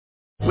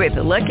With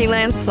the Lucky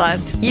Land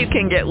Slots, you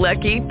can get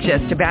lucky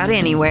just about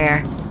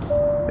anywhere.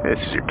 This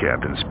is your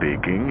captain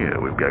speaking.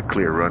 We've got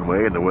clear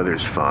runway and the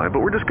weather's fine,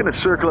 but we're just going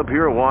to circle up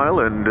here a while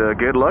and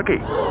get lucky.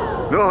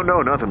 No,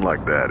 nothing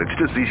like that. It's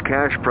just these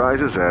cash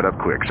prizes add up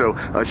quick. So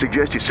I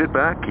suggest you sit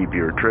back, keep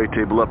your tray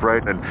table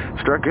upright, and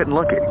start getting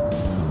lucky.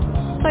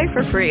 Play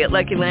for free at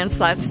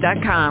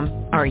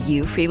LuckyLandSlots.com. Are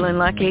you feeling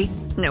lucky?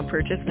 No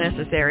purchase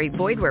necessary.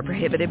 Void where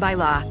prohibited by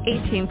law.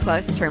 18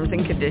 plus terms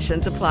and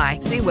conditions apply.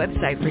 See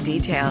website for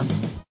details.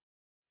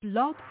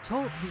 Blog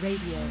Talk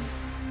Radio.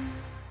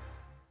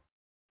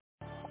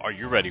 Are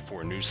you ready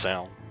for a new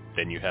sound?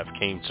 Then you have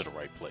came to the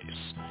right place.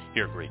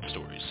 Hear great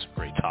stories,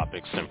 great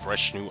topics, and fresh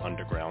new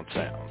underground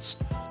sounds.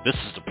 This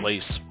is the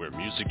place where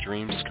music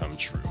dreams come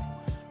true.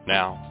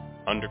 Now,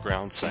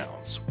 Underground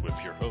Sounds with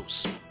your host,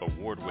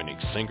 award-winning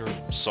singer,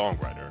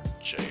 songwriter,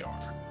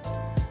 JR.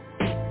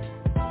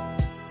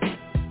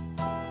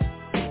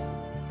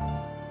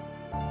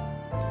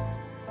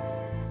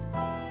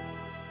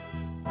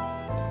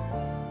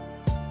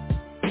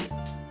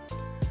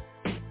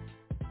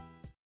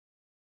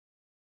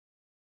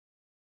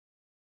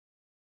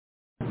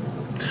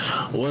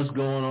 What's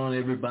going on,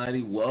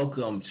 everybody?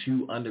 Welcome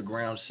to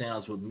Underground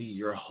Sounds with me,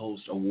 your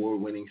host,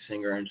 award-winning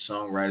singer and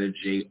songwriter,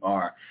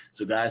 JR.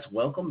 So, guys,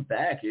 welcome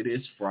back. It is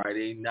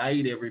Friday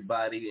night,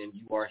 everybody, and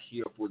you are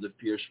here for the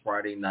Fierce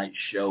Friday Night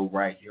Show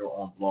right here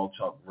on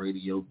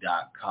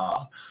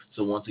blogtalkradio.com.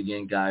 So, once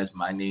again, guys,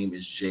 my name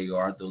is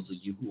JR. Those of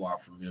you who are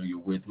familiar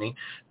with me,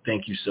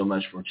 thank you so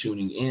much for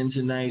tuning in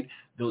tonight.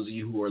 Those of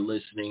you who are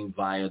listening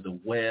via the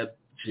web,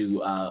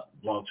 to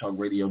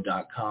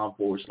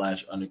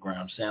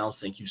blogtalkradio.com/underground sounds.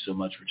 Thank you so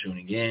much for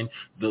tuning in.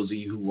 Those of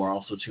you who are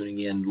also tuning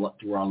in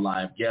through our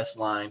live guest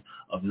line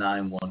of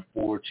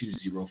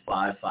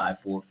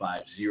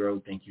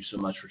 914-205-5450, thank you so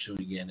much for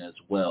tuning in as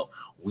well.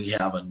 We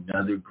have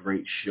another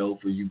great show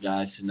for you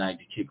guys tonight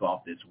to kick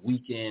off this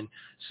weekend.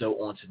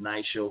 So on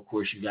tonight's show, of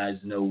course, you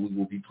guys know we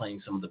will be playing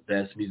some of the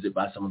best music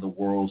by some of the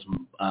world's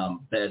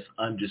best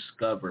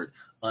undiscovered,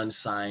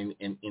 unsigned,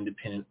 and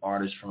independent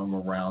artists from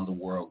around the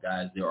world,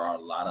 guys. There are a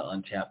lot of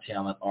untapped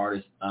talent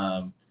artists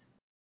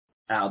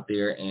out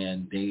there,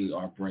 and they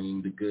are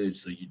bringing the goods.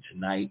 So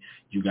tonight,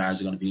 you guys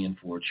are going to be in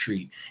for a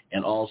treat.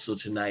 And also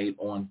tonight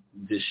on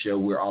this show,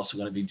 we're also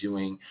going to be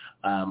doing,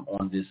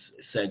 on this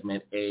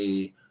segment,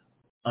 a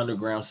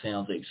Underground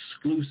Sounds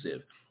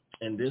exclusive.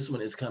 And this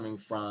one is coming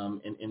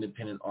from an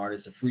independent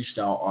artist, a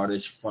freestyle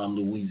artist from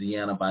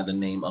Louisiana by the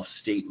name of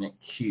Statement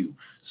Q.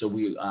 So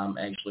we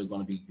actually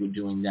going to be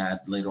doing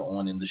that later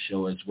on in the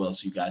show as well.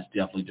 So you guys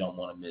definitely don't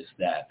want to miss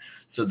that.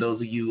 So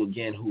those of you,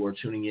 again, who are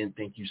tuning in,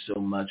 thank you so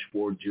much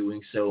for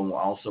doing so. And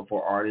also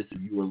for artists, if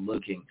you are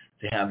looking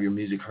to have your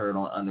music heard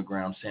on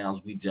Underground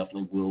Sounds, we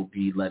definitely will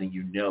be letting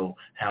you know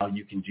how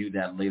you can do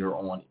that later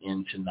on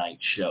in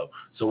tonight's show.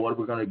 So what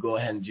we're going to go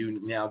ahead and do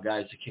now,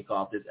 guys, to kick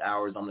off this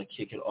hour is I'm going to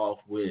kick it off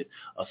with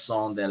a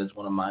song that is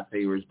one of my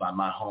favorites by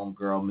my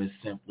homegirl, Miss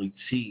Simply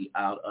T,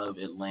 out of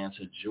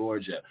Atlanta,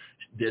 Georgia.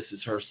 This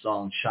is her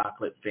song,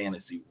 Chocolate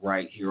Fantasy,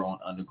 right here on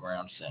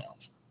Underground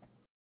Sounds.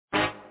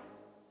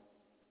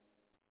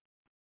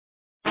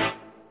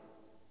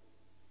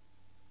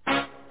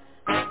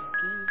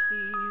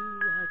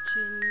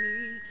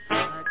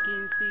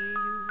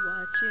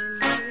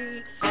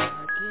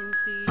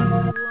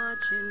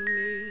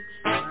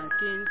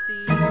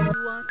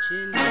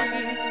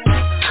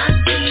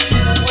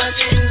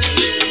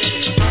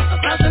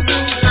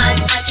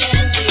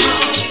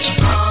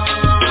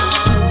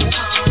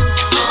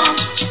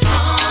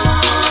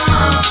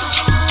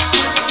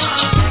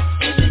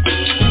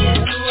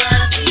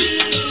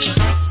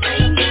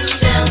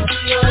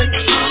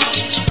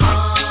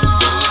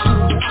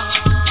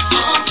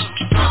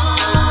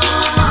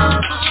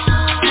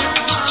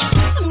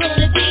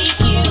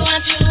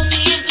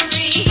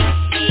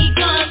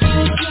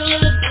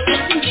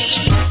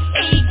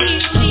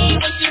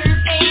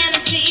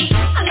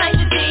 I like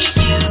to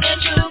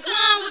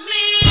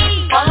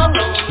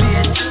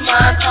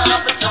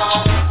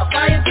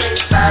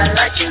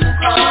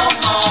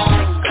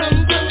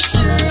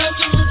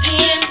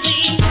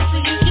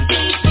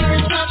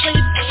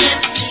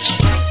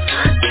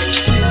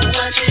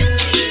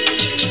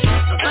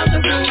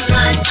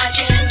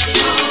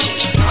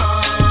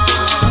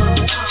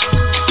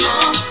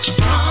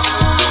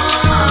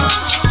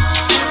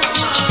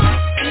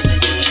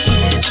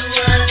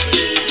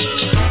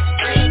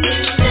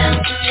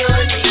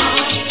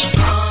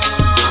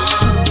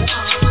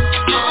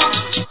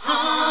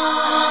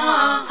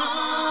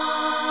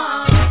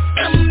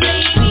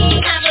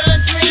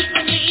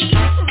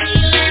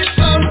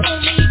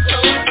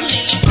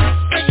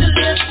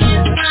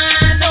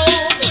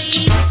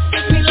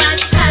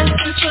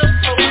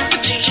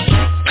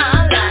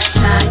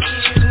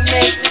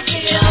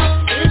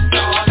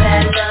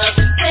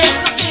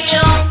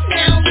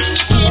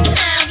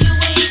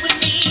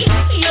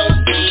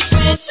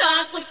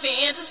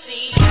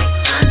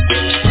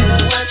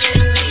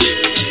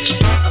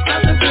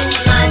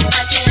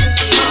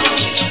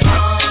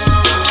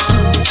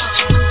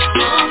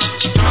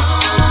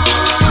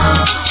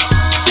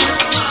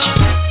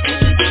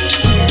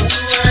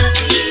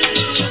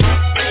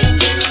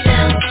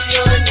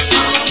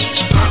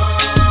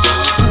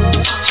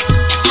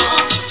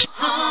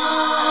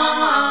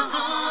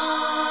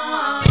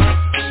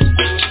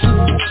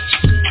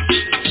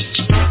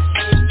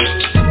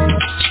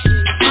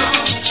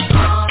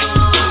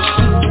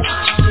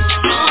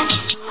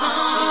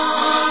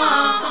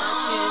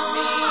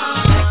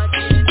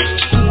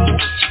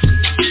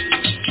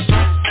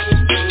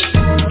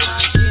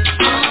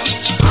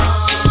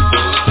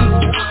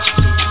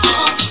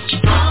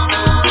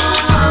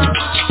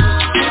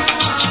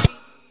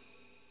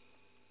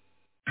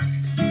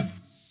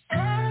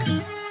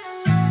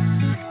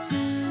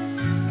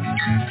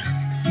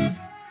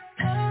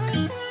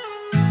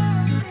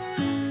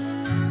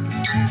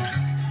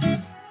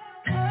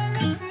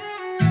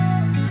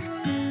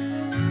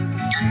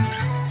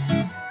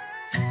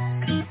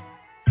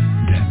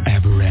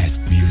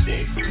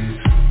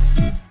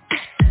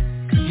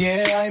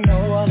Yeah, I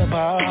know all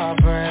about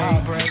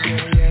heartbreak.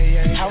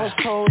 I was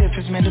told if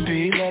it's meant to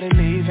be, let it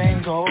leave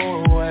and go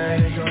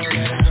away.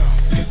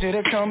 Cause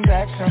it'll come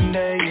back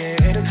someday,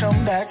 yeah, it'll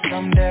come back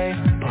someday.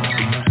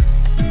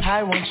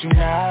 I want you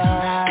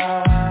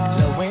now,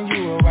 love when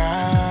you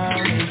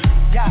around me.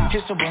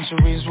 Here's a bunch of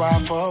reasons why I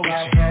fuck with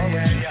you.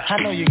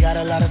 I know you got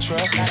a lot of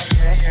trust.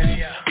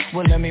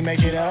 Well, let me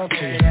make it up to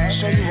you.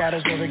 Show you why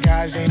those other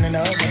guys ain't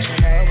enough with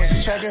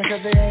you. Checking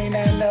cause they ain't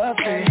enough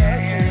to you.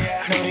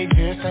 No, they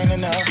just ain't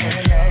enough for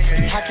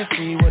me. I can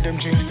see what them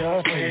dreams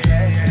does to you.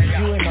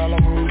 You and all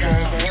them rude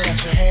girls,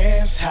 got your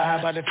hands high,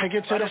 about to take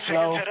it to the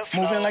floor.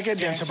 Moving like a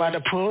dancer, about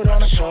to put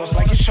on a show. It's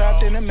like you're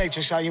trapped in the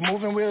matrix, how you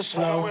moving real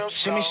slow.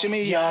 Shimmy,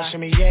 shimmy, y'all,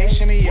 shimmy, yeah,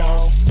 shimmy,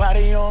 yo.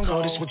 Body on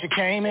go, this what you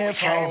came here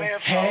for.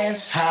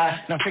 Hands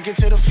high, now take it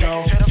to the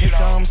floor. Here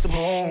comes the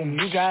boom,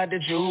 you got the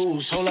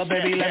juice. Hold up,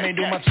 baby, let me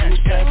do my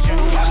two-step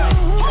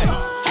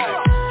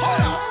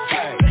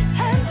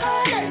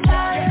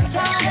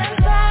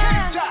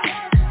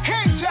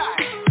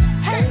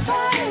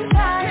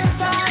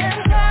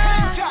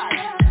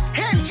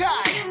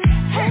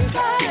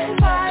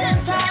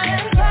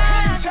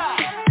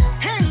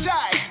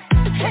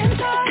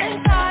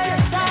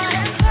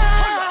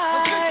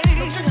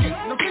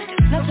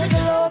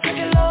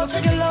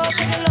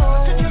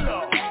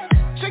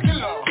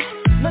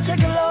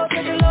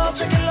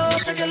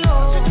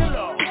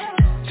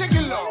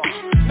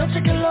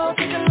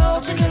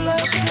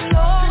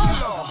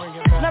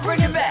Now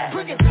bring it back,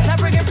 bring it back,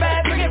 bring it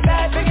back, bring it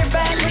back, bring it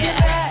back, bring it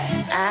back.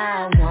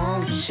 I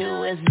want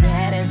you as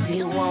bad as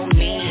you want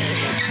me,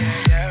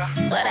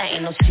 but I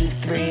ain't no cheap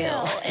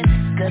thrill, and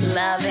this good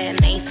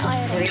loving ain't so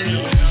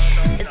free.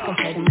 It's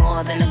gonna take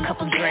more than a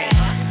couple drinks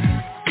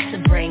to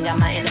bring out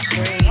my inner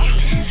free.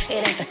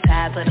 It ain't the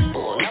size of the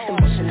bull, it's the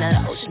motion of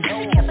the ocean,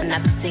 just kept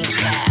not the sink.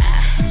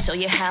 Show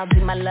you how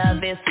deep my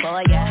love is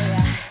for ya.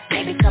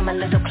 Baby, come a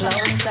little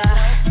closer.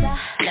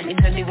 Let me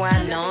really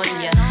wine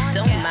on ya.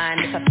 Don't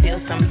mind if I feel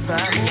something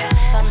from ya.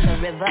 From the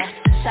river,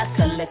 shots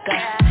of liquor.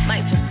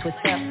 Might just twist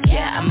up,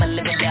 yeah, I'ma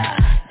live it up.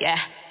 Yeah.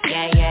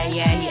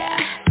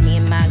 Me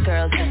and my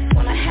girls just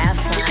wanna have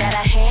fun. We got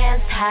our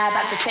hands high,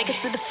 about to take it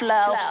to the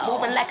flow.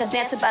 Moving like a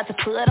dancer, about to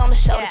put on the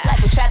show. It's like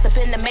we trapped up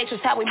in the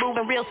matrix, how we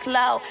moving real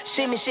slow.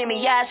 Shimmy,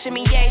 shimmy, yeah,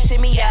 shimmy, yeah,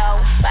 shimmy,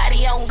 yo.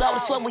 Body on go,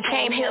 that's what we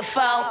came here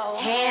for.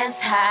 Hands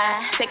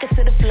high, take it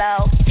to the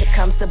flow. Here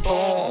comes the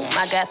boom,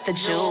 I got the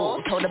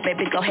jewels. Hold up,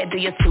 baby, go ahead, do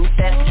your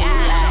two-step.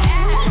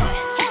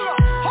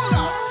 Hold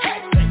on.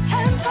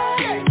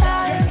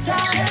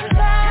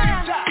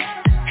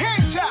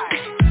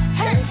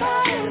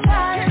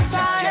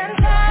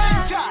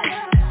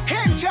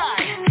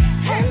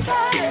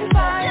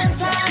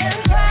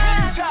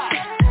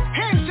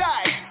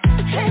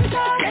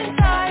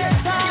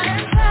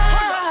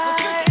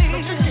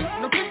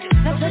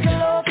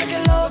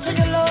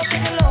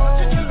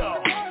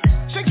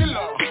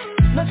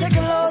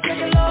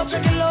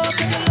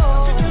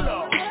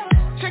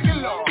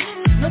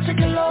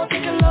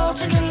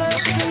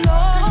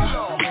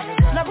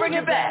 Now bring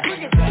it back,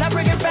 now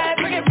bring it back,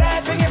 bring it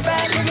back, bring it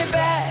back, bring it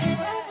back.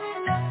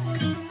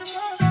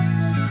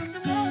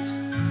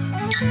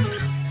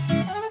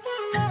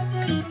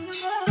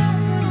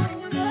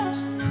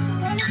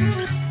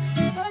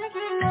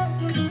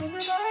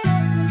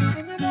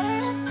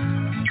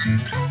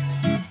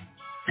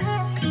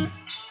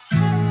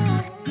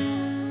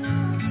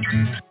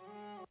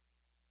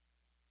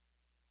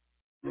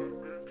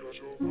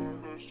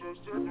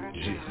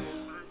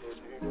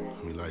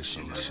 Let me light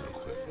some shit real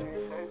quick.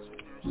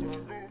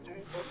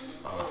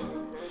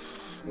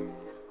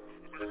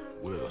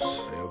 Wills,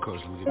 hey, yo, coach,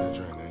 let me get that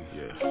drink, man.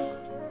 Yeah.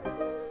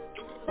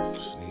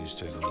 Just need to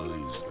take a little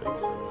easy, baby.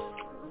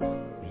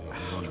 You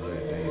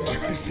know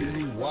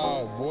everything.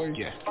 Wild, boy.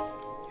 Yeah.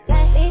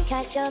 Let me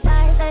catch your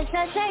vibes, let's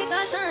just take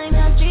our time,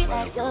 just be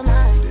like your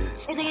mind.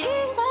 Is it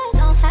easy?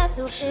 Don't have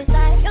to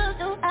decide. You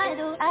do, I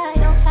do, I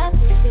don't have to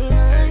be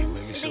mine.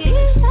 Is it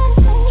easy?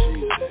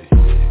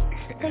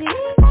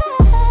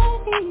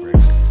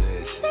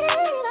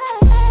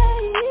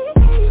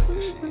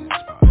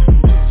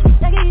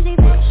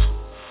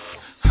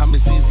 I'm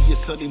as easy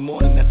as Sunday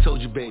morning, I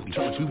told you, baby.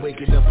 We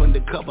waking up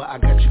undercover, I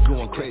got you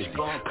going crazy.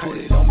 Put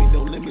it on me,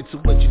 no limit to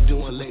what you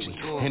doing lately.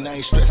 And I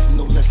ain't stressing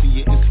no less than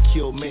your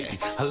insecure, maybe.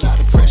 A lot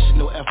of pressure,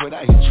 no effort,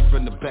 I hit you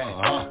from the back.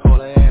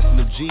 All I ask,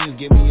 no jeans,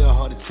 give me a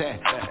heart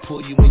attack. I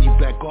pull you when you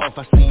back off,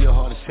 I see your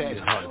heart attack.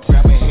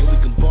 Grab my hand, we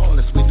can ball,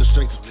 let's make the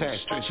strength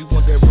attached. You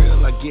want that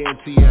real, I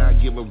guarantee you I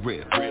give a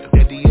real.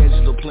 That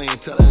D'Angelo playing,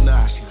 telling her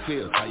how she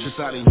feel. Just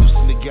out of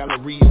Houston, the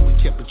Galleria, we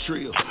kept a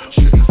trio.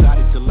 She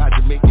excited till I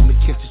Jamaican to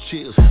catch the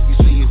chills. You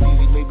see it's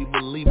easy, maybe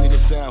believe it,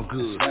 it sound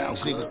good. These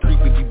niggas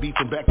creeping, be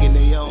beefing back in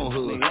their own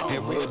hood.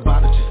 And red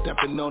bottoms just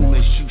stepping on them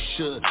as you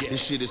should. This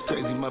shit is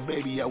crazy, my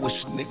baby, I wish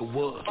a nigga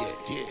would.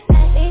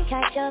 Let me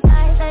catch your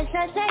vibes, let's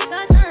just take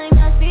our time,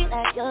 just be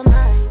like your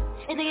mind.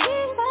 Is it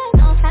easy?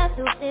 Don't have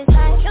to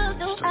decide.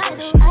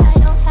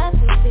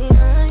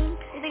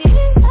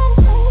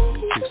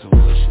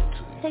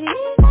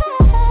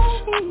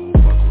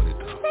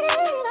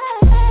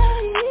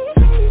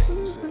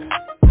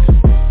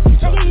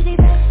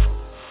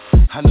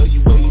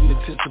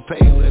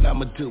 what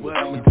I'ma do it.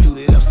 I'ma do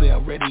it up, say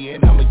I'm ready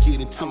and I'ma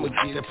get into it.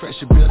 That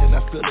pressure building,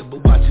 I feel it,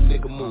 but watch a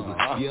nigga moving.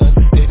 You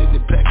understand it,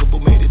 impeccable,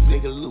 made this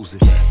nigga lose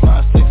it.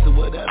 My six or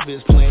whatever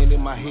is playing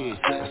in my head.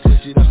 I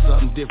switch it up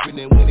something different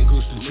than when it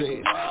goes to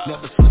dread.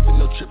 Never slipping,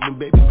 no tripping,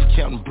 baby, we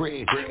counting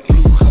bread.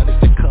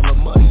 200s, that color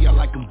money, I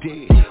like them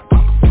dead.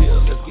 Pop a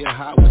pill, let's get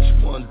high, what you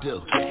wanna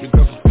do? Your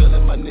girlfriend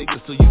feeling my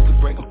niggas so you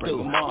can bring them through.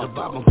 The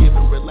vibe I'm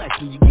giving,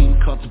 relaxing, you getting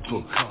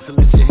comfortable. So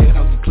let your head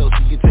on get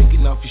closer, you're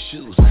taking off your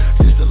shoes.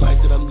 This the life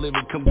that I'm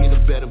living, come get a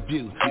better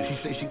view. She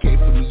say she came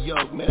from New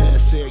York, man,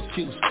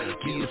 Syracuse.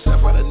 Be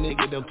yourself, right a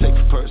nigga, don't take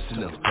it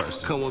personal.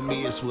 Come with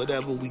me, it's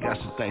whatever, we got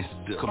some things to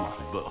do. Come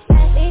on, buff.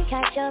 We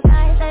catch your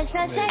eyes, let's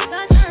just take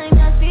our time,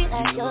 just be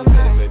like your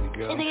mind. It's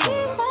the east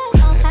side,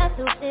 don't have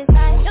to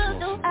decide. You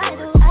do, I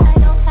do, I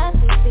don't have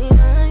to be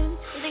mine.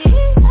 It's the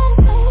east side,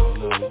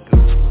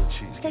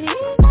 it's the east side.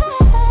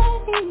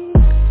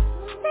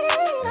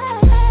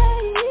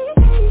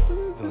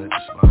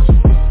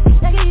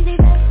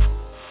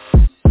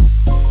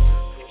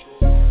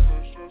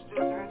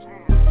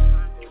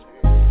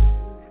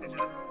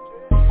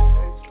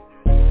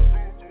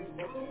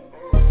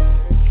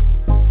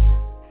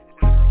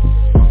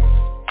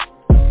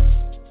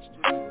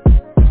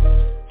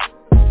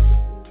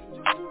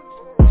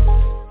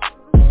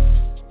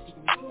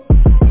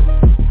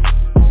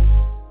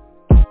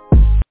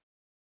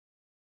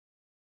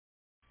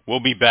 We'll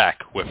be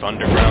back with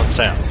Underground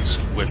Sounds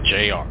with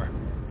JR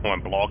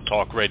on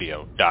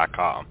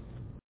blogtalkradio.com.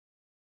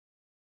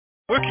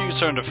 Where can you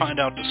turn to find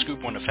out the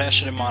scoop on the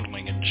fashion and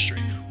modeling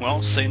industry?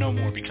 Well, say no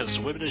more, because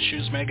the Women in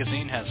Shoes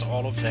magazine has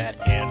all of that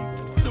and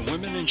more. The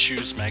Women in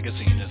Shoes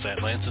magazine is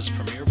Atlanta's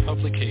premier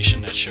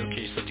publication that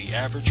showcases the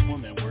average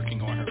woman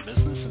working on her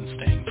business and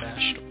staying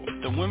fashionable.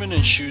 The Women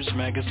in Shoes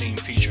magazine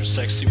features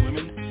sexy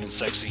women in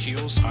sexy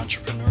heels,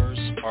 entrepreneurs,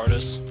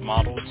 artists,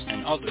 models,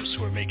 and others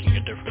who are making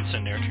a difference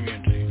in their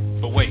community.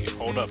 But wait,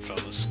 hold up,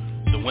 fellas.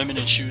 The Women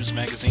in Shoes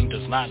magazine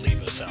does not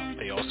leave us out.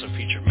 They also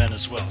feature men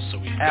as well, so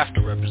we have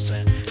to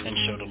represent and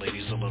show the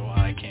ladies a little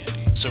eye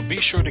candy. So be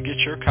sure to get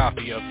your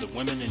copy of the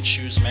Women in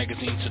Shoes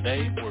magazine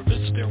today or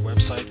visit their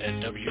website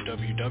at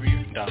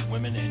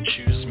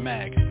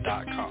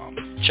www.womeninshoesmag.com.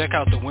 Check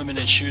out the Women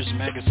in Shoes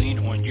magazine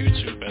on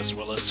YouTube as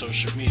well as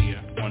social media,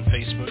 on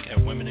Facebook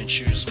at Women in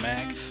Shoes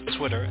Mag,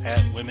 Twitter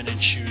at Women in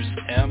Shoes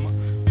M,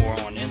 or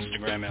on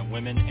Instagram at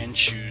Women in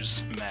Shoes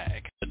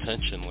Mag.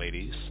 Attention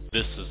ladies,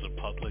 this is a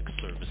public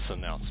service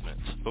announcement.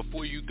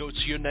 Before you go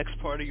to your next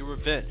party or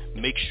event,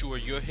 make sure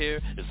your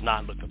hair is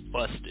not looking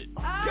busted.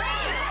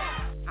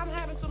 I'm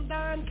having some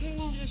Don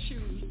King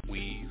issues.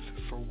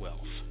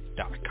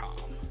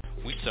 WeaveForWealth.com.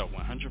 We sell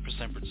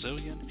 100%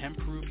 Brazilian and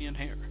Peruvian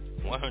hair.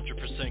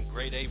 100%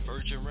 grade A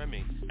virgin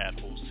Remy at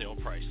wholesale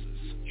prices.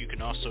 You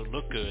can also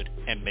look good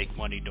and make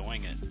money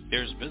doing it.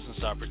 There's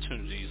business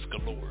opportunities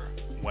galore.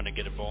 Want to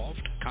get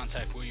involved?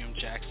 Contact William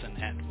Jackson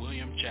at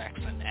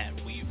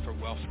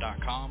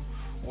WilliamJackson@WeaveForWealth.com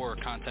or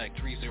contact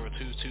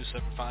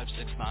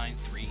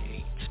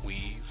 302-275-6938.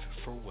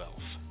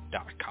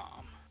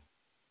 WeaveForWealth.com.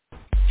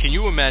 Can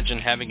you imagine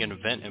having an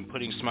event and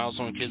putting smiles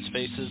on kids'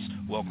 faces?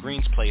 Well,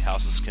 Green's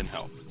Playhouses can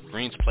help.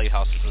 Green's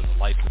Playhouses is a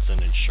licensed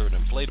and insured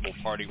inflatable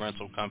party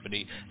rental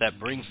company that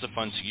brings the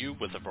fun to you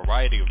with a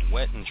variety of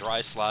wet and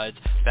dry slides,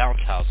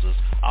 bounce houses,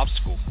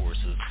 obstacle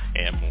courses,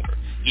 and more.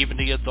 Even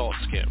the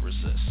adults can't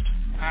resist.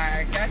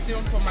 I got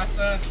them for my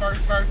son's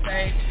first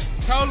birthday.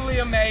 Totally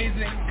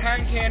amazing.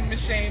 Cotton candy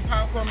machine,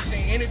 popcorn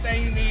machine,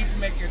 anything you need to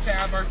make your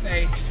child's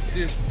birthday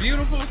just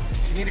beautiful.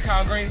 You need to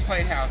call Green's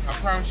Playhouse. I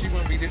promise you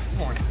won't be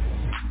disappointed.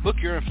 Book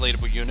your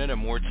inflatable unit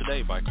and more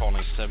today by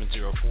calling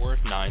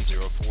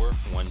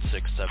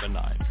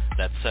 704-904-1679.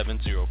 That's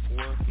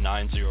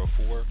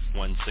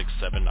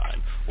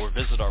 704-904-1679. Or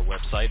visit our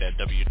website at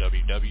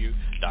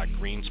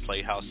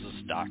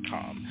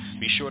www.greensplayhouses.com.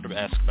 Be sure to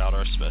ask about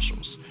our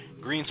specials.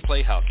 Green's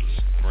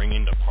Playhouses,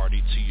 bringing the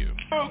party to you.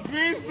 Oh,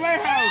 Green's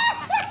Playhouse!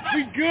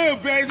 We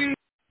good, baby!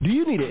 Do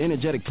you need an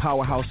energetic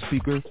powerhouse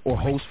speaker or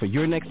host for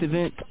your next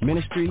event,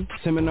 ministry,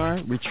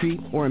 seminar, retreat,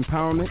 or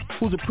empowerment?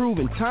 Who's a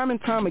proven time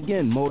and time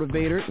again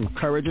motivator,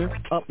 encourager,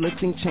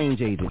 uplifting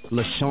change agent,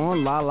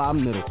 LaShawn Lala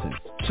Middleton.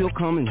 She'll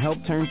come and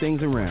help turn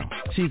things around.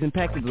 She's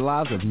impacted the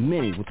lives of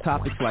many with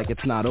topics like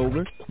It's Not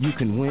Over, You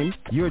Can Win,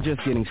 You're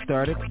Just Getting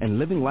Started, and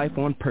Living Life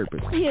on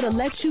Purpose. Here to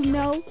let you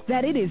know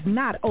that it is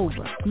not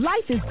over.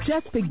 Life is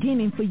just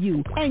beginning for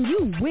you, and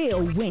you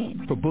will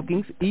win. For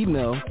bookings,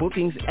 email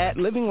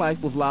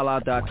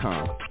bookings@livinglifewithlala.com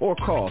or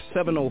call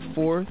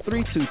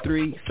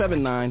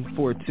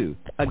 704-323-7942.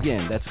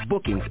 Again, that's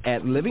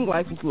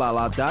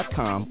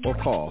bookings@livinglifewithlala.com or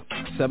call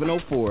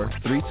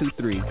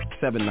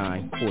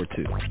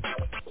 704-323-7942.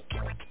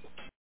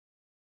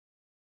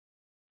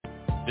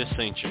 This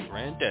ain't your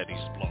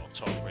granddaddy's Blog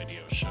Talk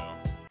Radio show.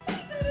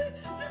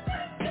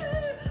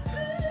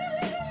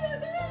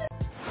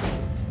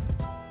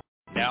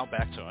 Now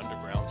back to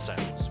Underground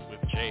Sounds with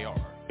JR on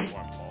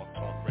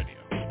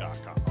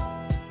blogtalkradio.com.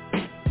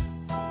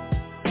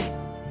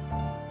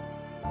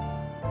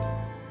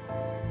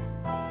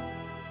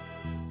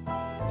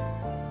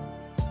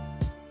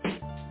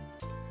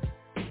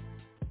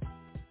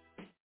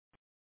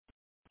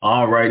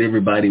 All right,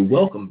 everybody.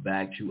 Welcome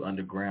back to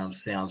Underground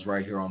Sounds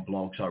right here on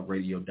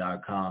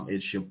blogtalkradio.com.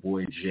 It's your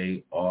boy,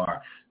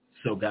 JR.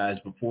 So, guys,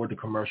 before the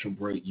commercial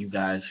break, you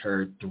guys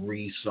heard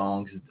 3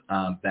 songs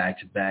back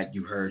to back.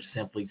 You heard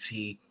Simply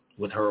T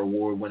with her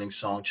award-winning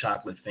song,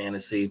 Chocolate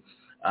Fantasy.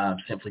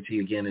 Simply T,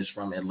 again, is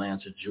from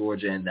Atlanta,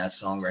 Georgia, and that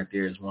song right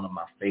there is one of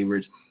my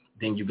favorites.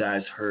 Then you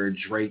guys heard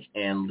Drake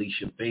and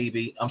Alicia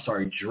Baby. I'm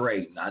sorry,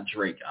 Dre, not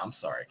Drake. I'm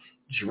sorry.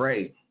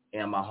 Dre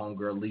and my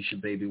homegirl Alicia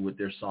Baby with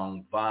their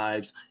song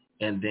Vibes.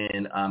 And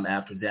then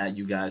after that,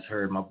 you guys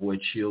heard my boy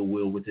Chill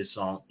Will with his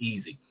song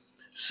Easy.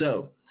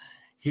 So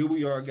here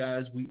we are,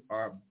 guys. We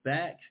are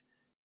back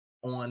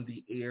on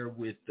the air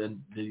with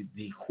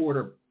the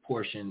quarter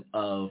portion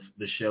of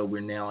the show. We're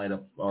now at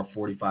our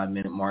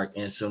 45-minute mark.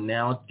 And so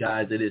now,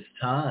 guys, it is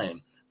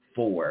time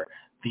for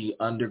the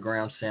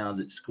Underground Sounds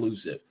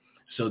exclusive.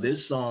 So this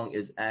song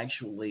is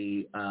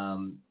actually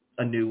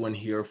a new one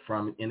here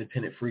from an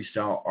independent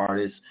freestyle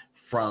artist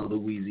from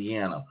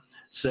Louisiana.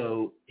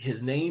 So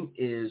his name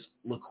is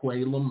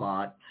LaQuay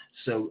Lamont.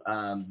 So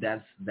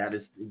that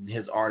is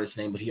his artist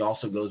name, but he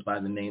also goes by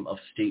the name of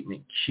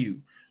Statement Q.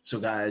 So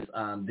guys,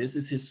 this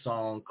is his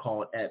song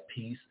called At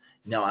Peace.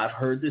 Now, I've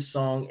heard this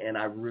song, and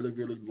I really,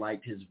 really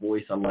liked his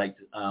voice. I liked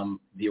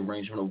the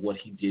arrangement of what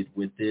he did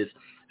with this.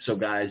 So,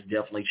 guys,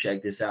 definitely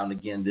check this out. And,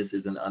 again, this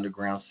is an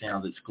Underground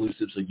Sounds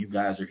exclusive, so you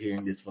guys are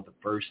hearing this for the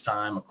first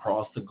time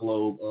across the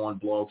globe on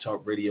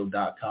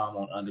blogtalkradio.com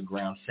on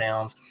Underground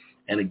Sounds.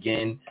 And,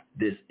 again,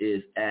 this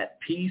is At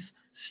Peace,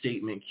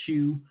 Statement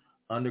Q,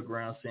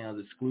 Underground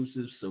Sounds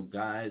exclusive. So,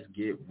 guys,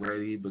 get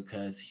ready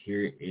because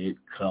here it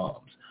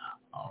comes.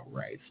 All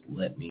right, so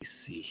let me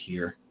see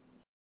here.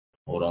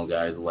 Hold on,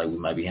 guys. Like we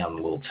might be having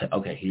a little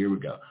okay, here we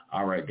go.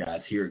 All right,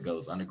 guys. Here it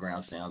goes.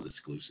 Underground Sounds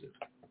exclusive.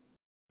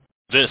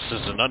 This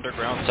is an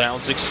Underground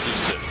Sounds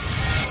exclusive.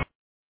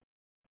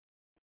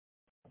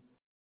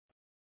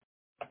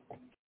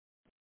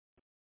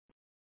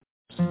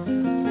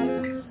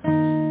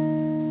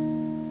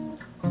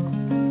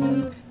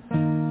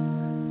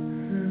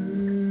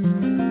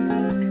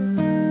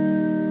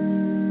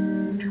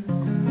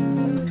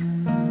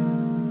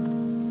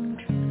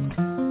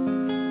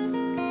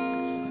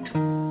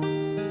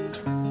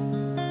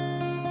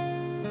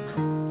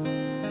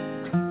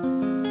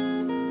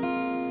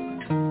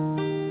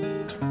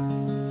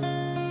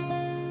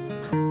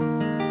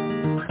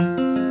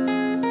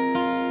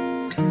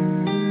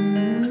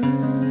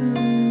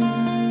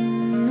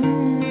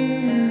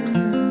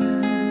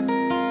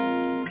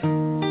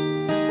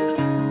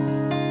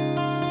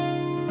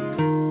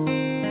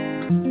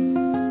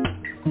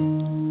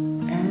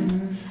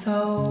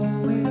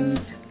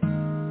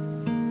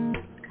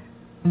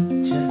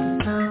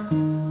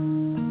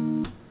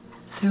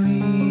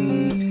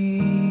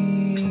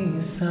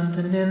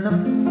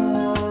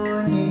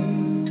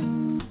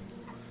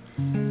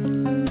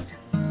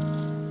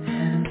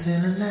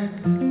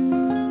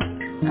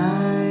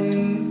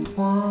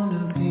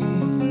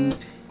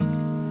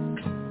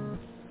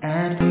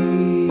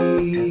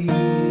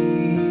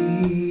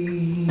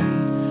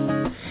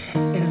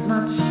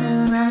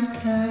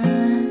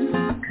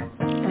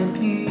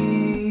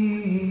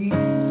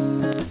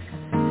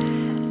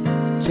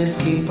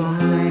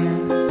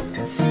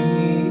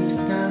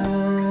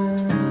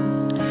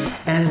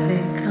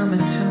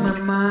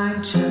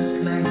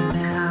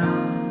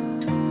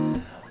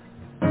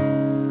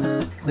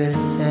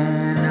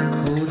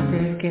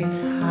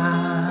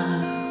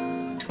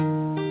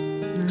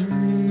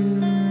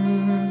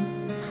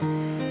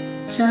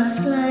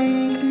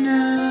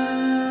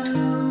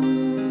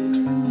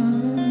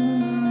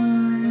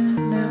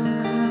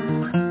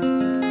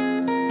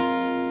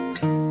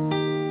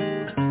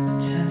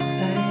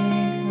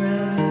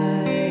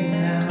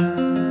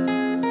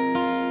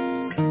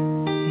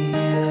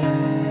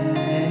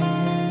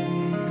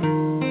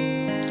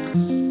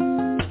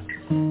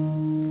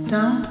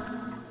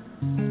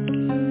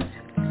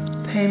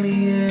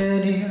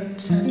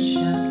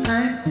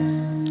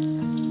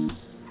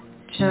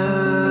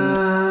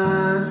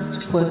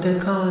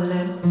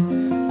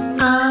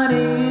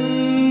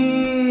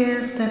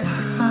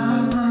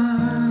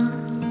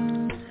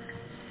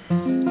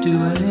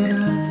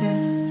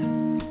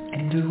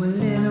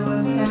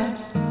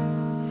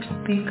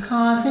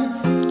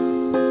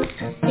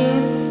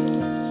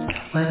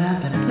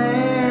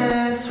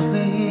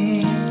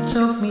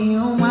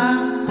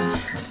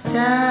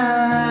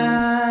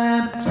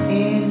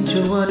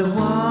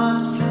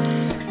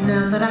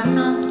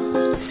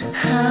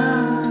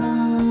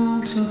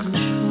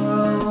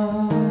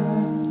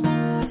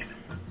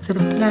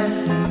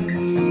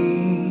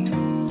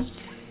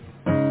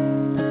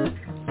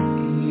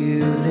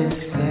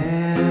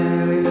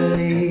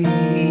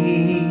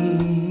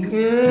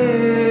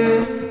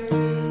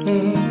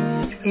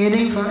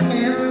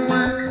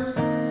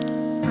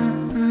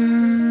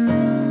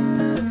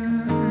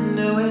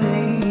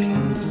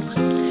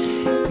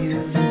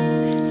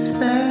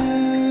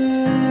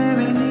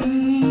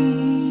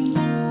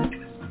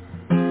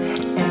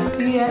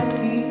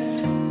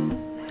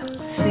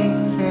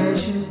 Things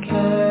as you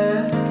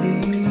can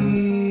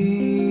be.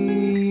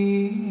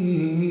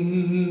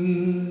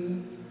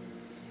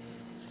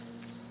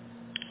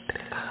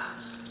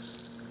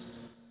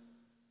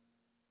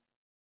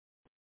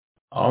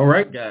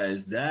 guys,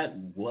 that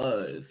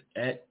was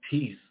At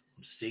Peace,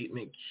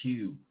 Statement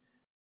Q,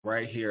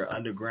 right here,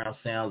 Underground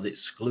Sounds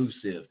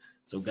exclusive.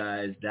 So,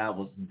 guys, that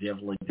was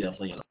definitely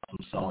an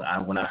awesome song.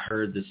 When I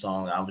heard this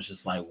song, I was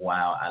just like,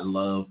 wow, I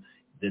love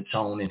the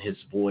tone in his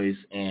voice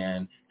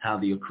and how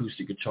the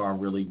acoustic guitar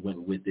really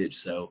went with it.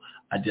 So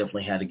I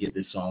definitely had to get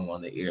this song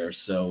on the air.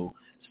 So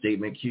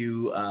Statement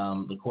Q,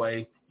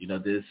 LaQuay,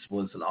 this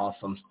was an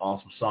awesome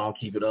song.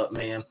 Keep it up,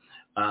 man.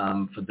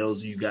 For those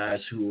of you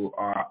guys who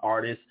are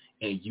artists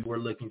and you are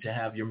looking to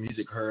have your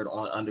music heard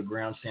on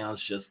Underground Sounds,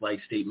 just like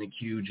Statement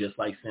Q, just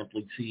like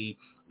Simply T,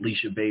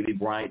 Leisha Baby,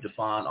 Brian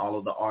Defon, all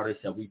of the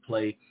artists that we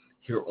play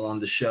here on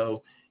the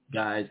show,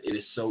 guys, it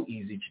is so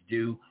easy to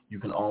do. You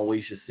can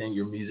always just send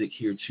your music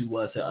here to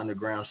us at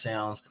Underground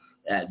Sounds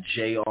at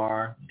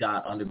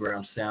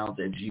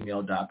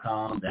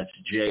jr.undergroundsounds@gmail.com. That's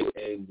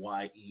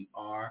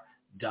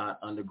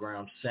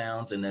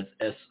JAYER.undergroundsounds, and that's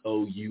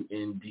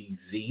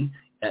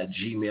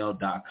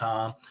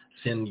SOUNDZ@gmail.com.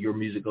 Send your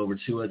music over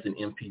to us in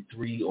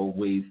MP3 or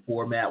WAV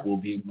format. We'll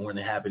be more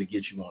than happy to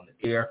get you on the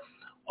air.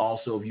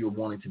 Also, if you're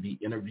wanting to be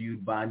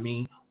interviewed by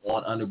me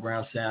on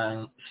Underground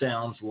Sounds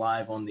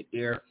live on the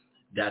air,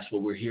 that's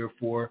what we're here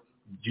for.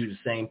 Do the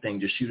same thing.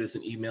 Just shoot us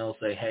an email.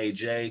 Say, hey,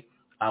 Jay,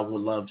 I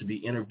would love to be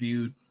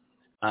interviewed.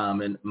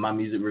 And my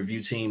music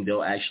review team,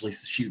 they'll actually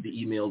shoot the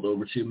emails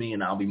over to me,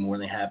 and I'll be more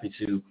than happy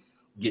to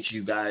get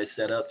you guys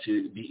set up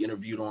to be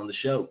interviewed on the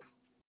show.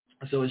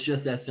 So it's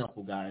just that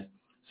simple, guys.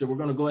 So we're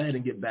going to go ahead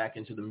and get back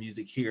into the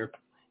music here.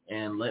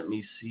 And let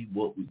me see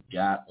what we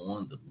got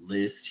on the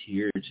list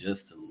here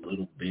just a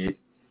little bit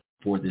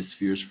for this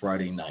Fierce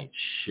Friday night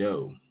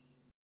show.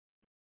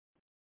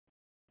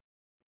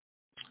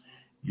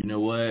 You know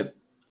what?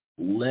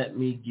 Let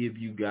me give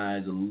you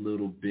guys a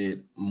little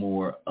bit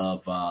more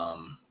of,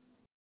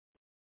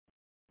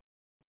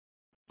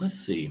 let's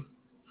see.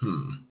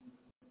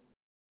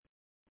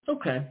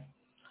 Okay.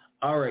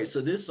 All right.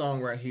 So this song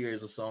right here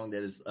is a song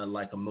that is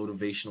like a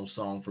motivational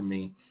song for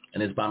me,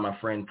 and it's by my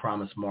friend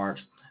Promise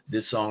Marks.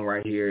 This song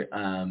right here,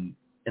 and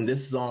this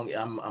song,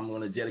 I'm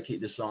going to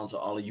dedicate this song to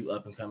all of you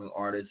up-and-coming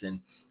artists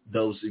and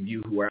those of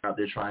you who are out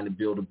there trying to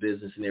build a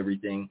business and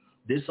everything.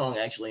 This song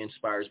actually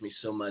inspires me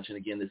so much. And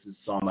again, this is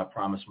a song by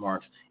Promise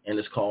Marks, and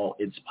it's called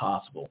It's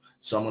Possible.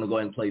 So I'm going to go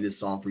ahead and play this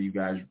song for you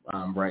guys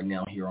right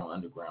now here on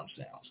Underground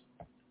Sounds.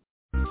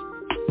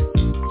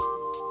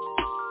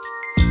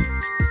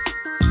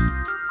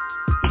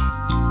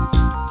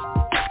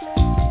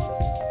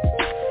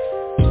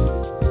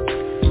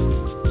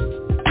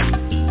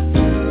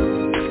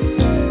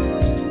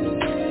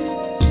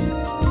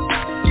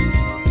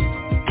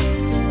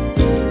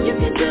 You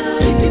can do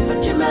it if you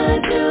put your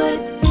mind to it.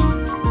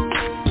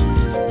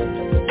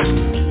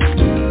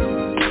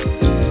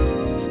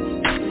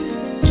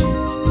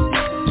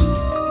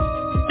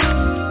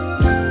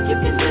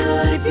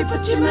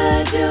 Put your mind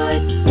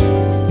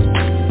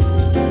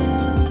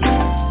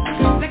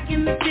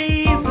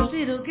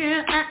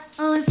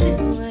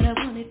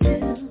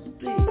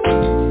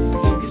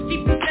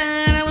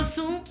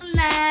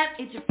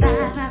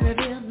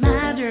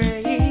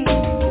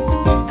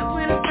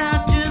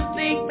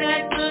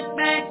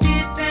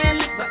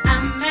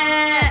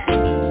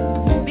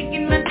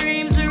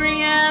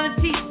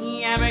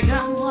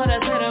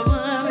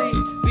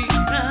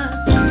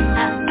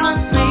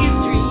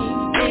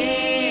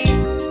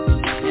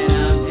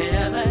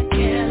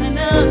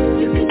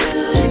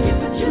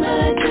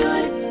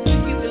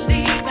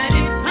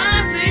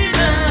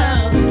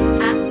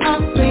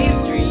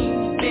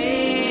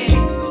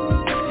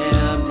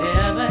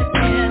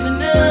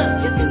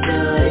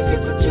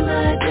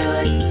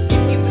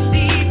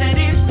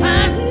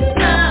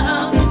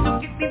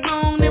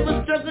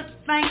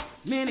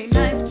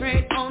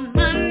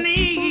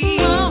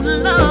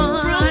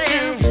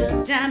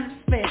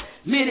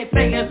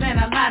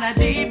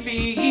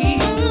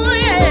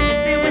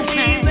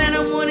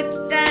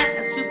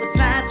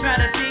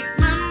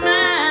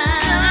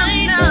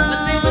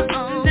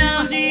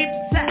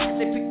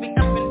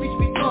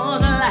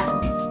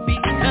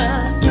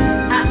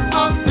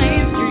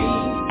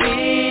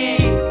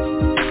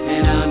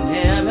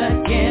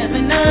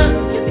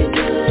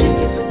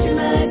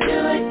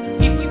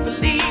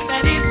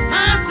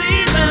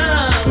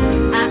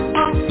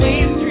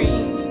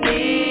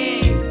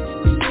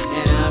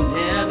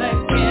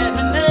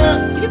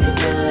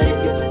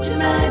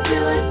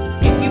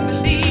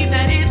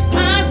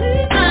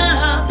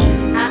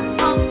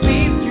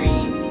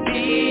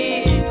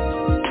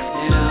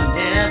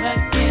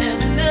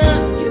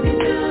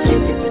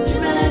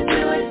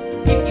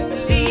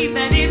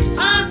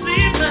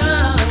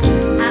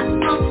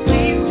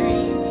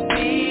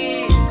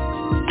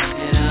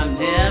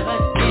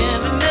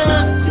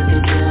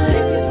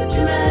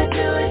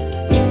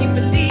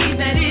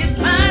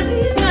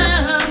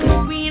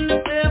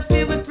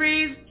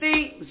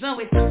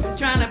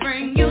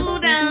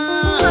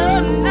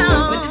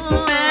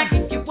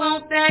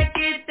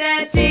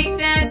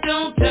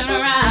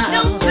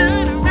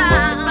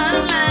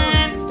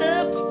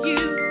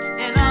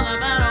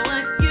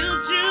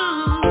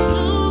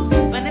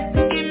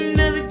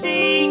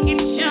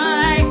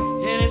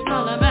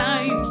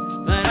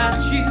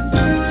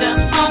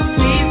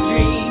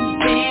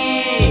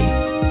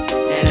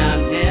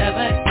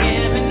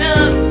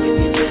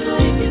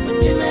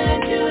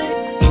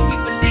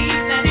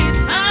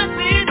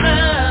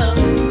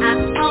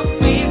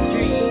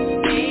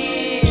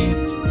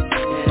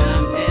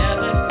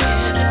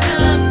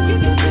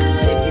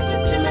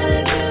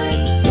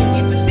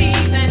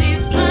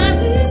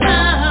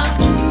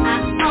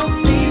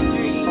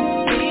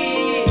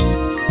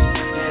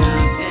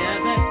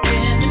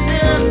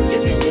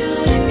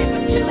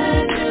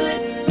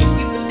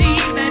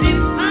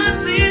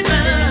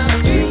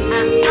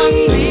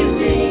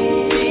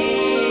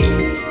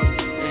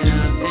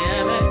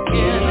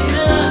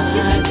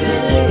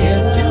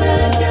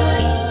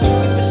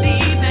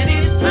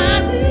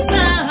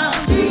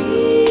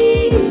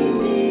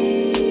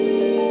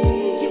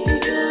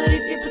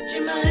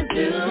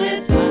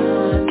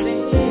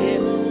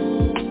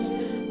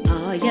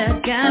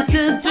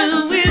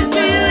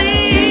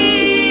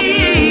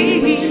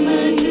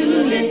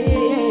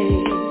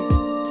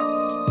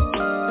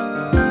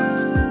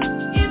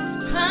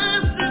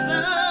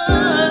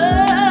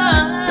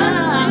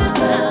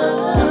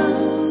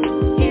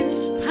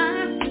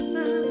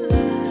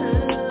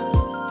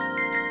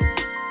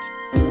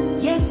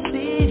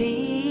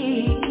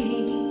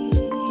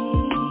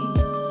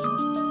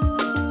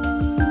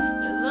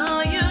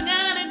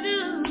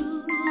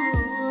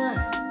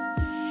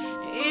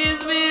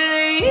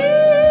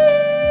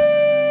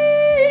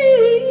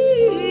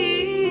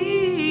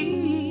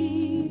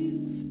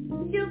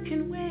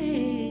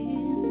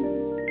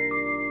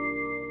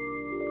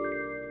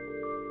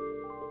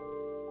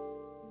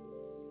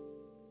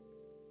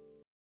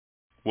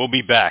We'll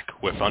be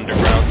back with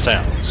Underground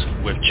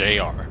Sounds with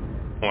JR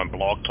on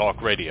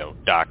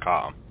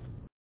blogtalkradio.com.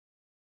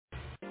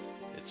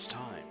 It's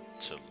time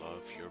to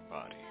love your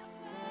body.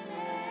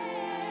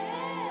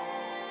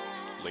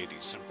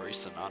 Ladies,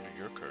 embrace and honor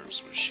your curves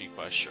with Chic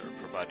by Shirt,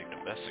 providing the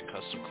best in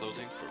custom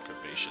clothing for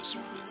curvaceous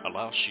women.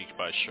 Allow Chic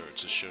by Shirt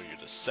to show you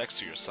the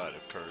sexier side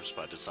of curves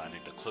by designing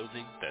the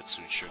clothing that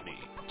suits your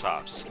need.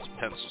 Tops,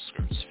 pencil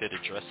skirts,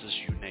 fitted dresses,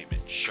 you name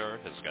it. Sure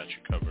has got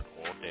you covered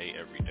all day,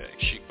 every day.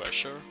 Chic by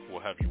Sure will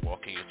have you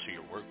walking into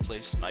your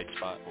workplace, night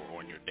spot, or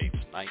on your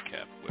date's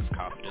nightcap with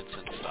confidence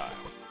and style.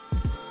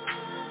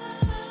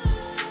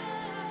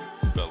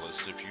 Fellas,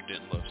 if you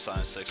didn't love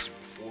size sexy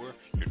before,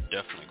 you're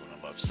definitely going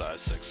to love size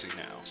sexy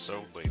now.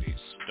 So, ladies,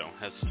 don't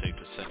hesitate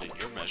to send in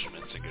your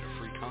measurements and get a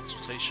free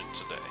consultation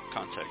today.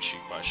 Contact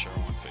Chic by Sher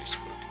on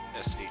Facebook,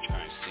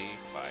 SHIC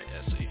by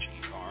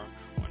SHER,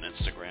 on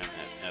Instagram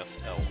at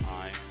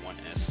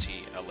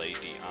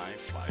FLI1STLADI,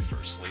 Fly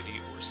First Lady,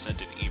 or send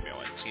an email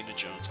at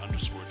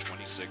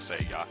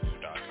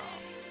TinaJones_26@yahoo.com.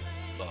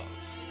 Love,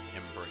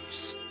 embrace,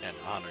 and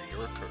honor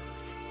your curve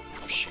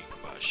with Chic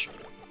by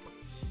Sher.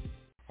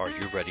 Are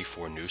you ready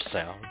for a new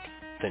sound?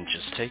 Then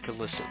just take a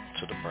listen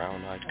to the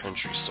brown-eyed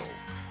country soul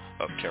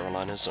of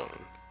Carolina's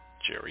own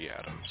Jerry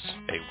Adams,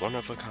 a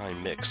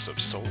one-of-a-kind mix of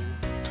soul,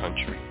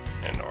 country,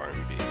 and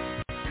R&B.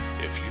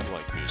 If you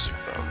like music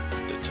from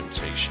The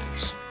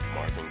Temptations,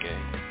 Marvin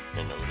Gaye,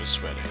 and Otis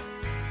Redding,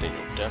 then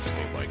you'll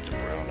definitely like the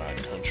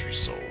brown-eyed country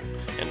soul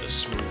and the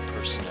smooth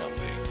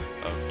personality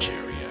of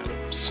Jerry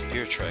Adams.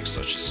 Hear tracks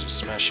such as the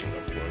smashing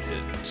number one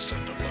hit,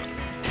 Send a Letter.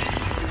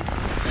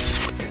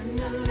 Send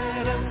a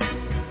letter,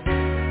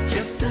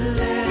 just a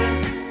letter.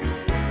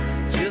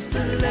 Just a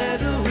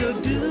letter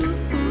will do.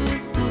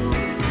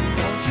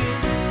 Won't you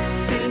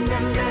send a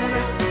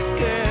letter,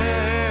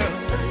 girl?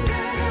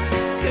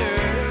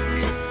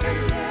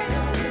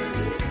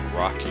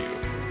 Rock you.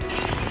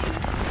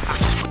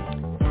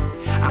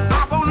 I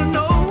wanna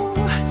know,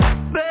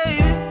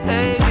 baby,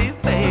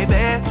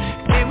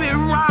 give me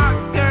rock,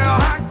 girl,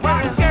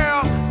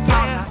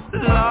 yeah,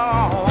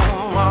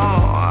 Lord,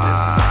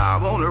 I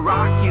wanna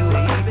rock you,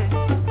 baby,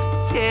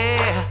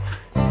 yeah.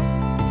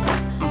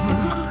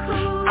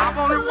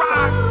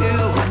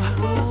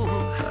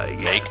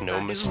 Make no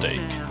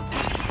mistake.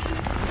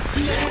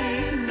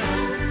 Make no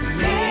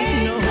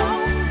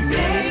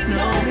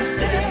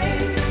mistake.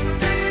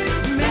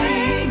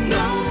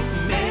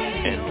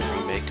 And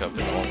remake of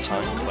an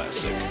all-time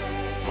classic,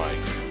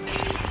 Mike.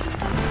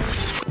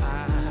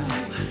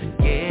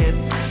 Yes,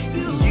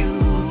 you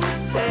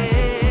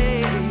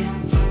say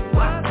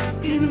what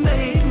it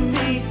made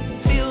me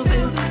feel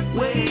this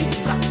way.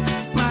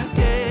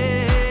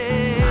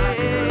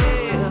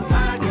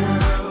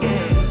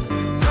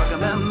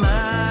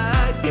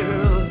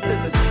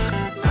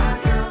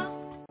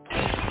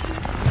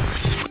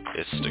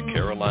 It's the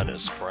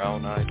Carolina's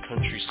brown-eyed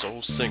country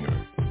soul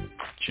singer,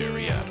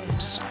 Jerry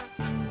Adams,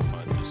 on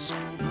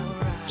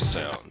the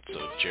Sounds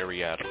of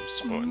Jerry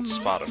Adams on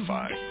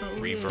Spotify,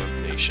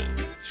 Reverb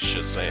Nation,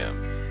 Shazam,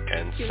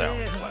 and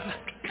SoundCloud.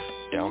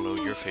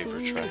 Download your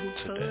favorite track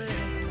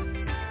today.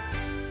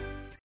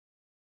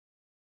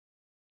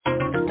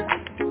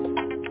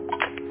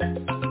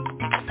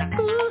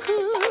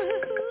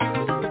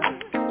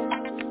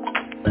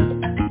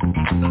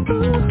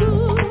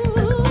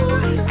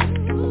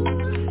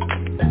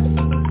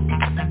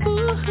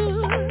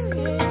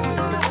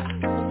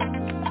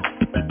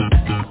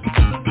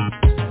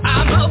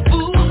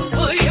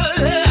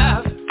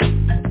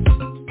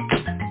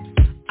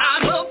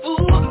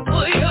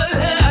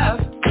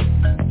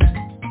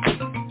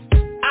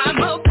 I'm a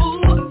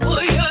fool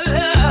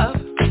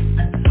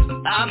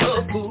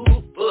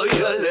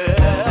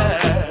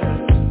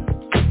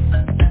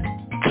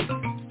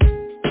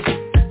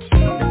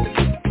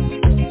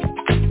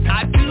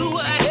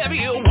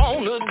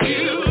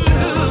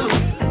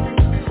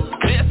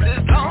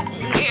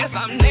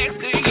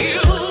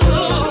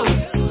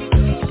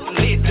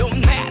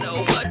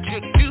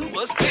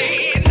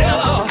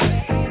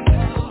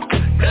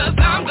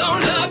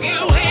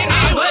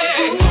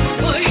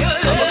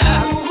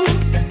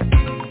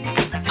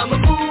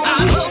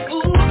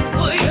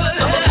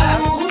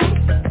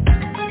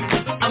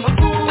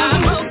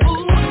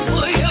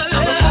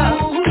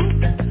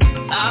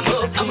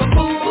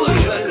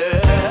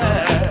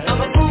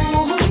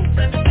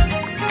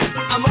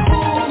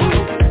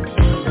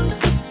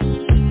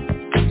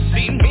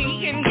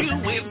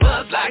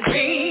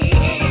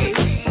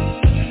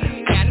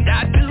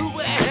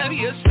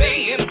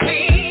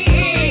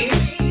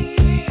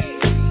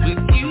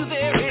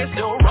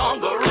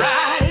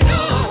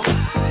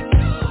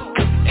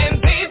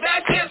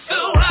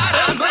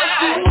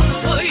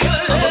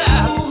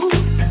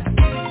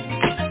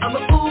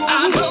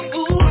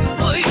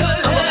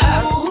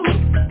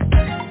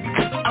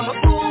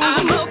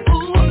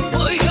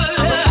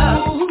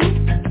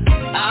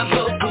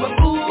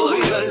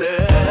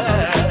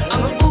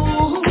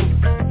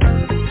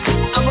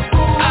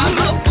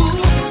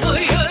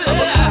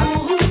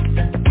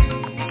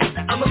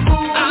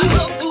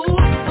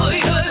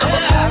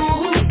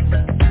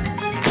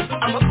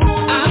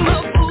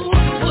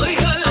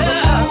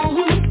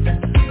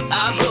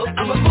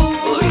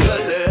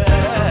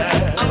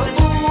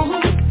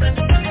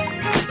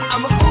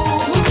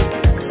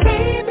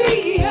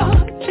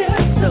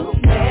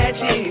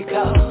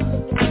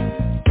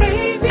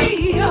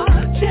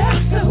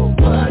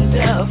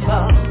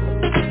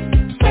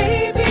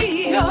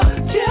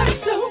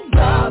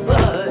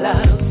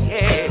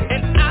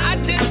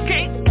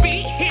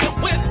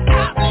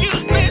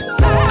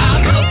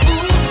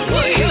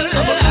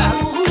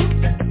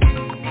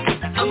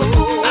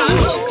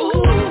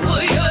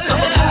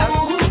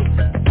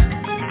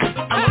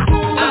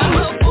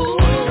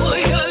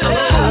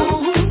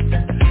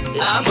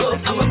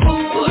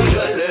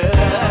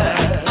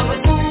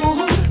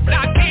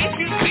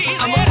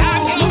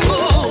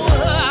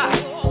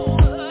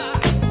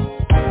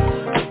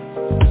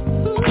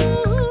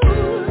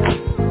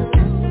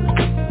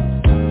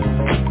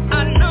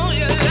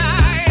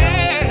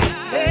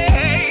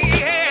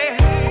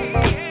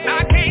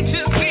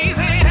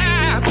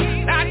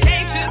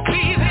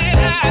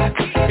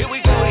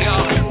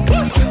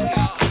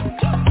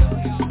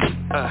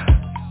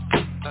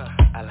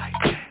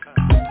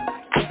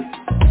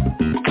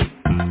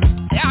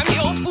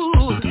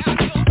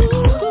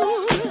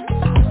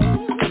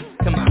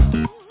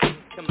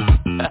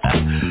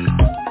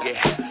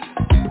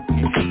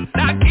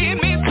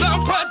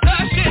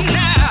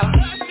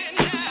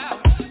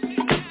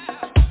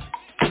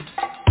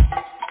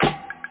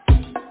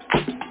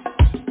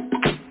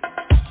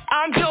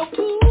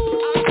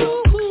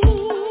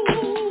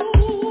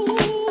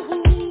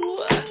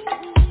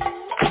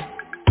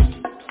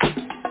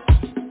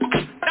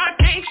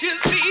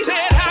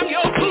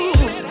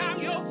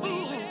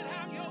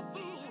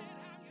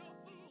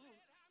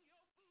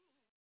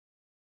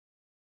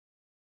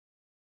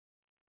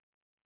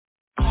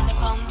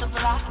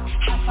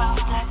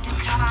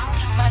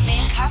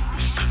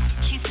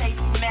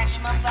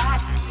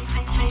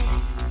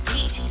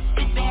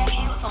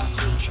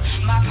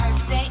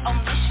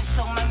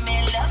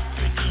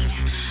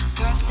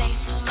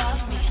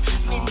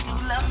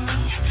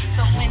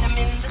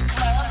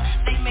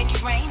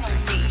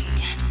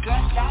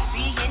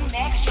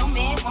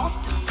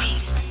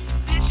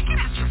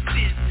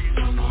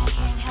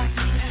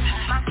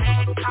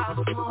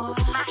more.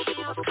 My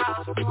heels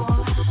cost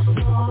more.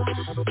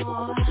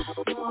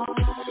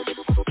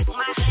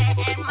 My hair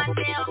and my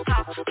nails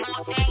cost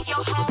more than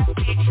your whole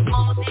dick,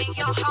 more than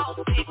your whole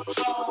dick.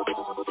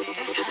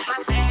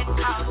 My bag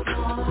cost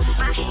more.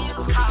 My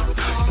heels cost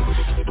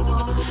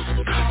more.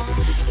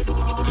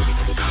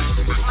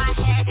 My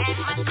hair and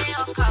my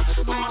nails cost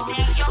more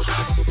than your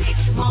whole dick,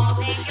 more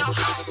than your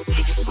whole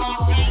dick, more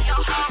than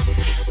your whole dick.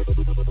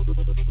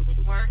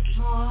 Work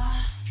more,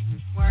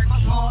 work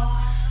more,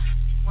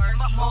 work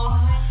more,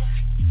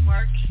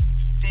 work,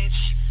 bitch,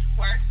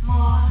 work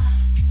more,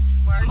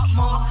 work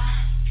more,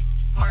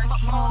 work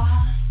more,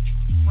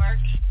 work.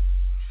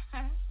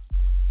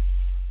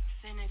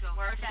 Cynical,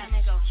 work,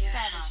 cynical,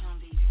 savage on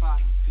these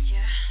bottom feet.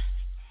 Yeah.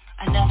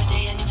 Another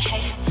day and you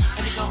hate,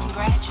 better go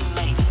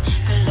congratulate.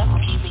 Good luck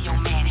on keeping your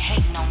man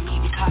hating on me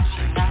because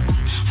you're not.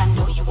 I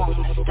know you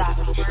wanna stop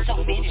me, so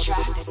many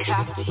try to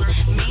copy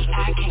me.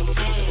 I can't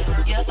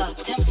tell, your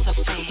attempts are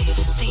fail.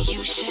 See,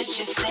 you should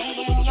just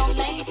stay in your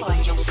lane for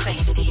your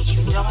safety.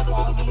 You don't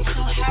want me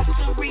to have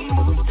to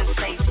remove the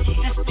safety.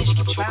 This bitch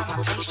keep trying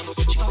my patience,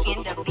 she gon'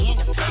 end up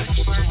being a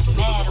patient.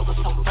 Mad over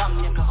some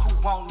bum nigga who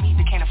want me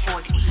but can't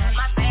afford to eat.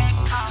 My bag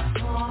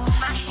costs more,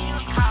 my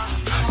heels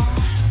cost more.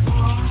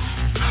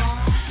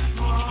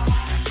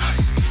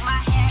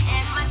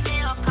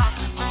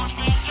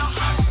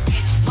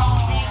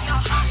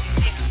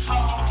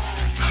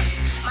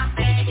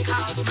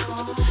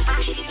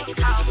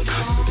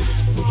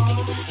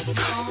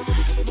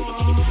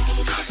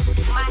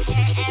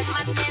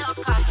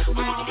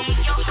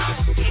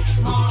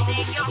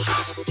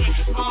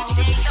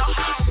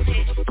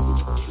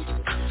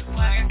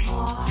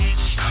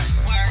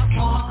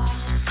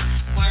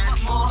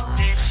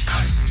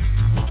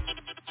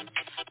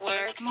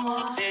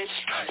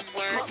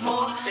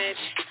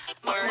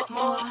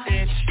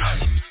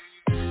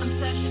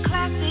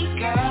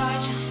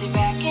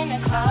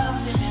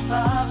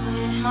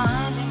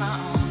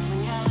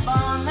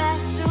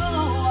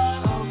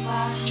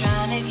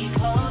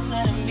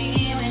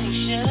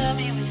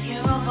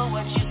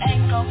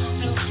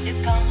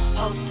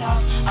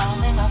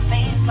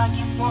 Like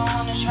you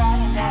wanna try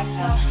to back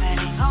up, that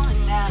ain't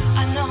going down.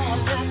 I know I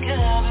look good,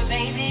 but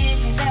baby, if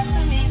you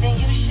after me, then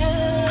you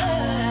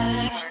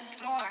should. Work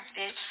more,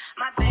 bitch.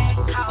 My bag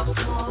costs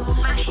more,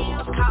 my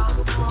heels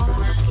cost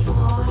more.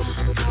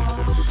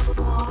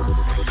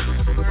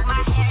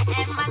 My hair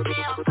and my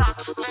nails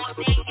cost more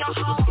than your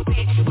whole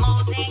bitch,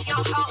 more than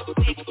your whole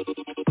bitch.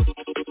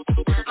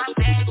 My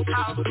bag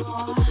costs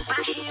more,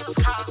 my heels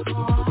cost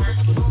more.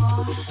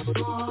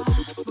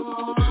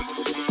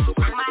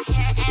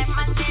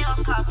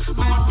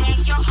 More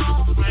than your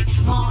whole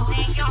bitch, more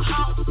than your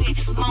whole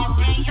bitch, more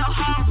than your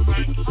whole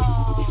bitch.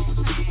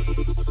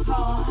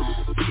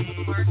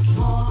 Work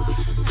more,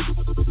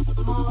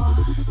 more.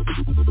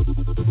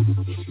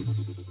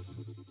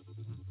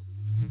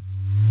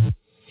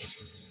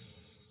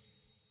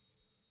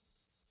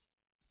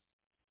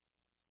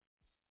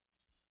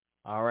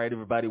 All right,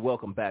 everybody,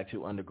 welcome back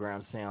to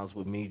Underground Sounds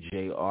with me,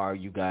 JR.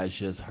 You guys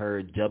just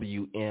heard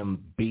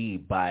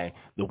WMB by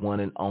the one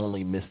and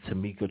only Miss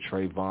Tamika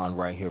Trayvon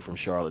right here from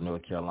Charlotte,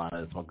 North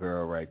Carolina. That's my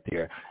girl right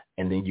there.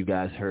 And then you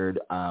guys heard,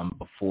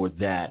 before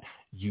that,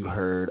 you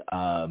heard,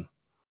 and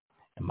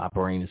my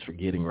brain is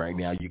forgetting right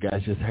now, you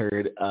guys just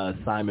heard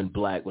Simon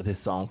Black with his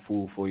song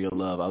Fool for Your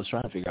Love. I was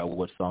trying to figure out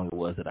what song it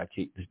was that I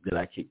kicked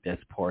this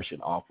portion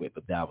off with,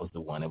 but that was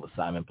the one. It was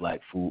Simon Black,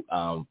 Fool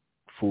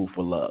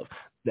for Love.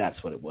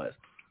 That's what it was.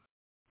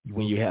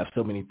 When you have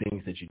so many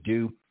things that you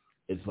do,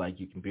 it's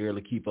like you can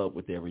barely keep up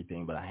with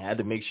everything. But I had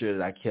to make sure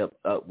that I kept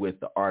up with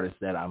the artists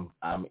that I'm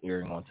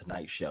airing on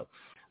tonight's show.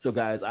 So,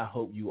 guys, I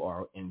hope you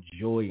are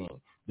enjoying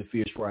the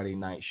Fierce Friday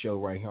Night Show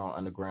right here on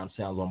Underground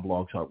Sounds on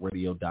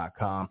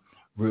blogtalkradio.com.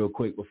 Real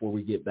quick, before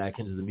we get back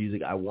into the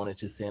music, I wanted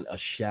to send a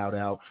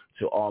shout-out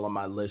to all of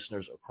my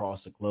listeners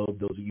across the globe,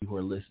 those of you who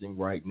are listening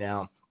right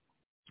now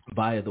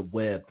via the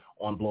web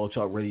on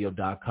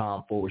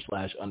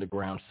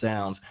blogtalkradio.com/underground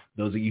sounds.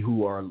 Those of you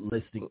who are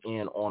listening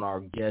in on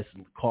our guest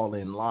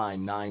call-in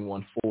line,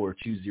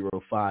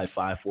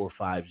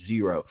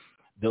 914-205-5450.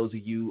 Those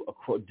of you,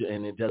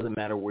 and it doesn't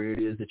matter where it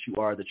is that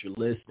you're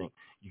listening.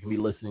 You can be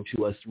listening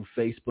to us through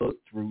Facebook,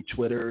 through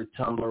Twitter,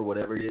 Tumblr,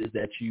 whatever it is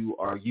that you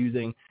are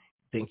using.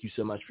 Thank you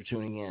so much for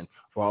tuning in.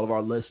 For all of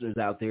our listeners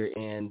out there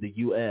in the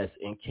U.S.,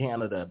 in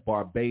Canada,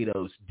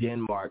 Barbados,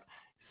 Denmark,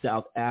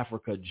 South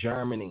Africa,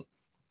 Germany,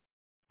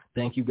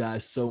 thank you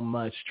guys so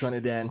much.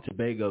 Trinidad and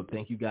Tobago,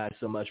 thank you guys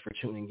so much for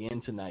tuning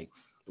in tonight.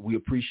 We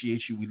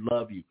appreciate you. We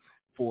love you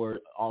for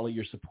all of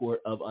your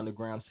support of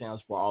Underground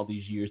Sounds for all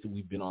these years that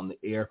we've been on the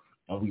air.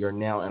 And we are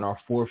now in our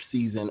 4th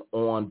season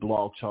on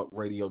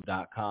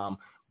blogtalkradio.com.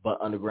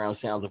 But Underground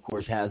Sounds, of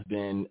course,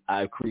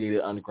 I created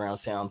Underground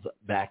Sounds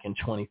back in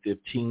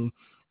 2015.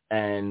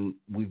 And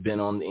I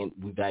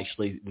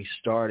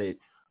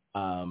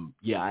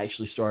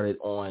actually started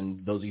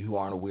on, those of you who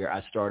aren't aware,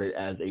 I started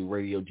as a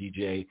radio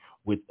DJ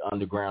with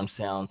Underground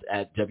Sounds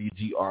at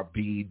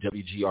WGRB,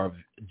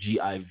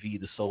 WGIV,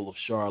 the Soul of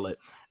Charlotte.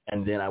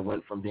 And then I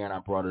went from there and I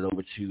brought it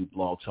over to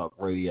Blog Talk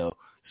Radio.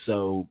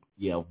 So,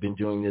 yeah, I've been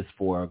doing this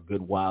for a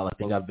good while. I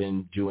think I've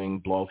been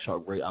doing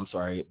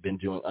been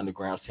doing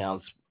Underground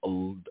Sounds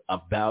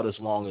about as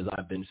long as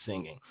I've been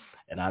singing.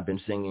 And I've been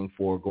singing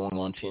for going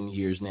on 10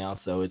 years now,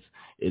 so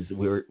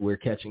we're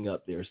catching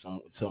up there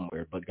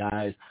somewhere. But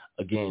guys,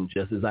 again,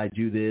 just as I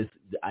do this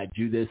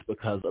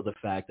because of the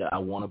fact that I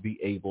want to be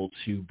able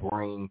to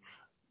bring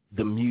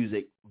the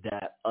music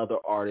that other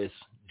artists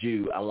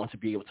do. I want to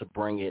be able to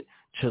bring it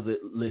to the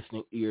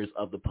listening ears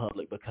of the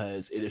public,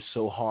 because it is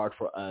so hard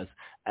for us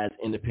as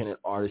independent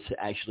artists to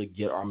actually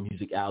get our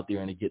music out there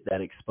and to get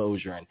that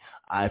exposure. And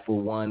I, for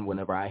one,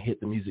 whenever I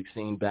hit the music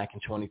scene back in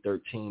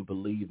 2013,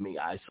 believe me,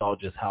 I saw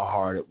just how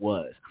hard it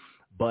was.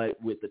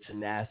 But with the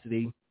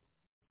tenacity,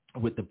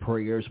 with the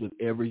prayers, with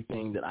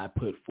everything that I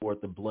put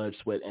forth, the blood,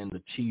 sweat, and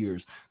the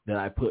tears that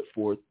I put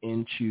forth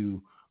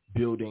into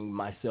building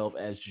myself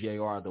as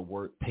JR, the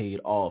work paid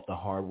off. The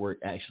hard work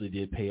actually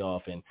did pay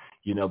off. And,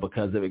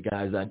 because of it,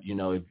 guys,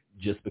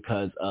 just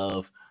because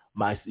of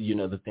my,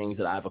 the things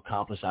that I've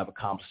accomplished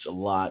a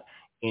lot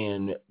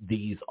in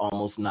these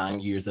almost 9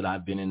 years that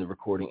I've been in the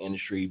recording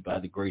industry by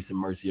the grace and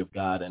mercy of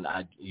God. And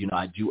I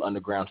do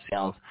Underground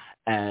Sounds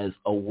as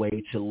a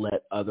way to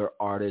let other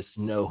artists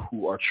know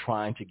who are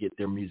trying to get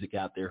their music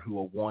out there, who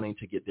are wanting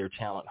to get their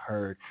talent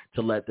heard,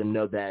 to let them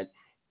know that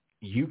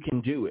you can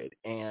do it,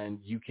 and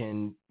you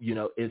can,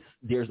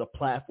 there's a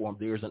platform,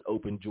 there's an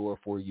open door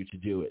for you to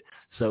do it.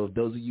 So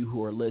those of you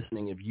who are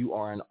listening, if you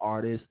are an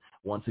artist,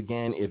 once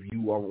again, if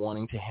you are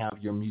wanting to have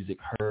your music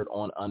heard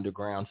on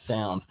Underground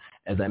Sounds,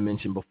 as I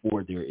mentioned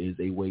before, there is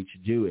a way to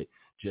do it.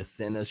 Just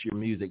send us your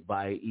music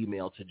via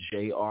email to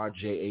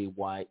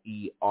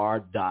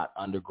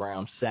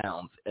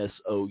jrjayer.undergroundsounds,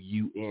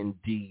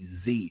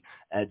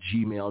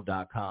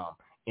 soundz@gmail.com.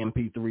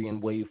 MP3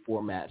 and WAV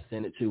format,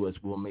 send it to us.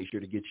 We'll make sure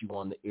to get you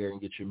on the air and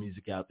get your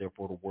music out there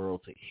for the world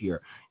to hear.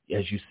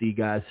 As you see,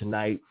 guys,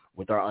 tonight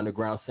with our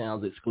Underground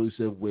Sounds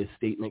exclusive with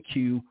Statement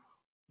Q,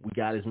 we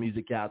got his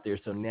music out there.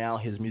 So now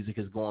his music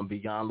is going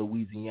beyond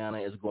Louisiana.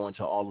 It's going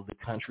to all of the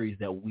countries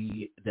that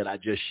I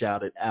just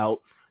shouted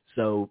out.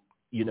 So,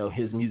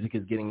 his music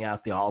is getting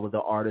out there. All of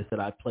the artists that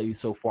I've played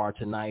so far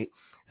tonight,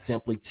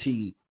 Simply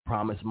T,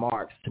 Promise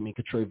Marks,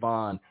 Tamika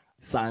Trayvon,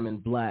 Simon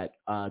Black,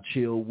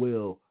 Chill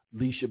Will,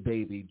 Leisha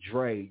Baby,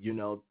 Dre,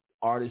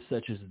 artists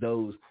such as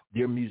those,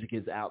 their music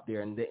is out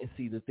there. And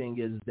see, the thing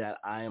is that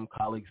I am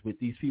colleagues with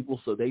these people,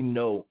 so they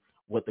know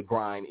what the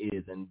grind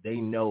is, and they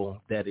know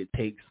that it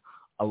takes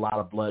a lot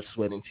of blood,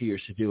 sweat, and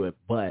tears to do it.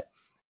 But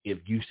if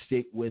you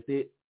stick with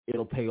it,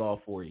 it'll pay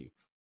off for you.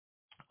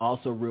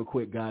 Also, real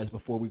quick, guys,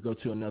 before we go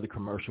to another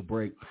commercial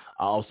break,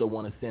 I also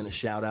want to send a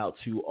shout out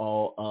to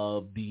all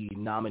of the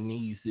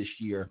nominees this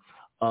year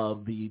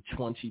of the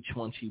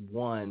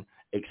 2021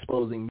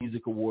 Exposing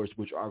Music Awards,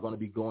 which are going to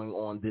be going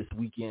on this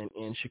weekend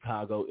in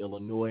Chicago,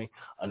 Illinois.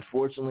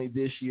 Unfortunately,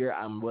 this year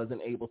I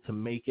wasn't able to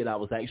make it. I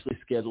was actually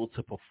scheduled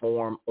to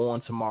perform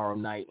on tomorrow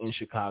night in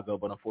Chicago,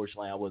 but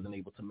unfortunately I wasn't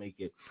able to make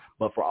it.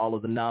 But for all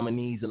of the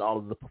nominees and all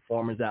of the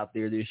performers out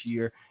there this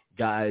year,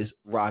 guys,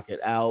 rock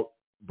it out.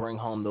 Bring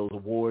home those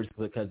awards,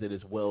 because it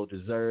is well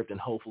deserved, and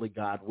hopefully,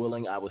 God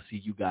willing, I will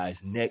see you guys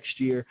next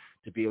year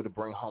to be able to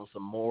bring home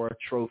some more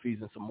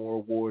trophies and some more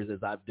awards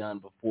as I've done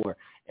before.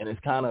 And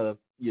it's kind of,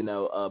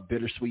 a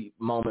bittersweet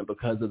moment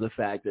because of the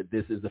fact that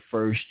this is the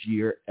first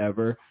year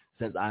ever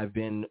since I've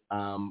been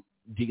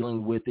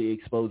dealing with the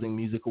Exposing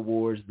Music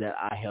Awards that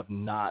I have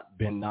not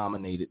been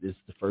nominated. This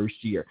is the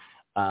first year.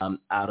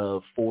 Out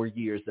of 4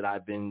 years that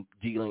I've been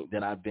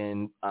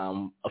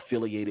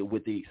affiliated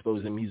with the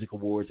Exposing Music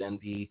Awards and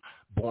the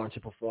Born to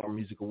Perform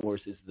Music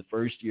Awards. This is the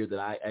first year that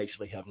I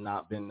actually have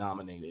not been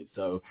nominated.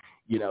 So,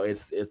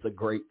 it's a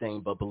great thing.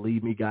 But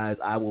believe me, guys,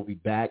 I will be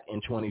back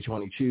in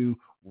 2022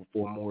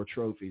 for more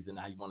trophies. And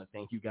I want to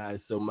thank you guys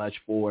so much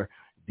for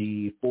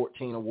the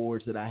 14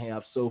 awards that I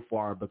have so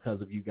far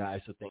because of you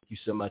guys. So thank you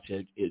so much.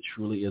 It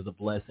truly is a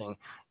blessing,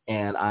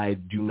 and I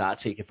do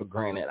not take it for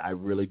granted. I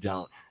really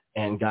don't.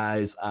 And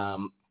guys,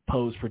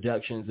 Pose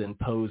Productions and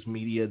Pose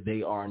Media,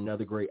 they are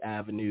another great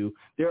avenue.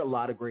 There are a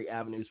lot of great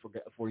avenues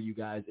for you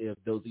guys. If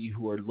those of you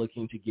who are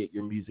looking to get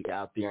your music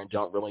out there and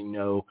don't really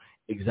know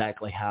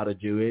exactly how to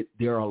do it,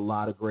 there are a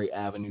lot of great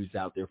avenues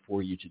out there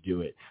for you to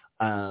do it.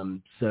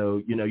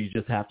 So, you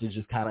just have to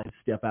just kind of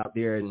step out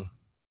there and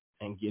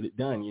get it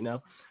done,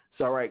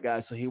 So, all right,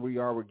 guys, so here we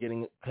are. We're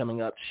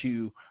coming up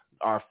to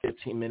our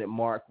 15-minute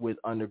mark with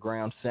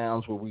Underground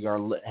Sounds, where we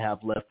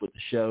have left with the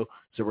show.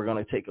 So we're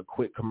going to take a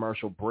quick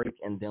commercial break,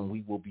 and then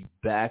we will be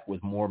back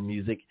with more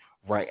music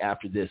right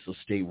after this. So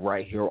stay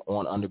right here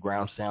on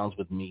Underground Sounds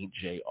with me,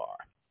 JR.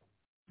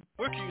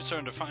 Where can you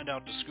turn to find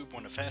out the scoop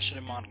on the fashion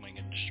and modeling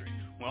industry?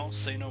 Well,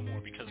 say no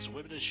more, because the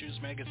Women in Shoes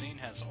magazine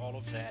has all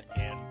of that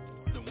and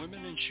more. The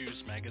Women in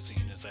Shoes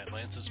magazine is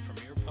Atlanta's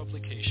premier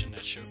publication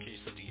that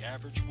showcases the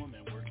average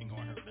woman working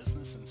on her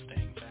business and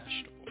staying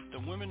fashionable. The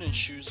Women in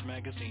Shoes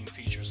magazine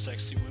features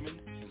sexy women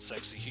in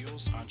sexy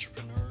heels,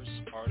 entrepreneurs,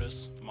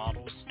 artists,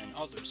 models, and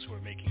others who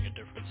are making a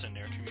difference in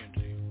their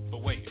community.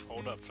 But wait,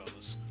 hold up,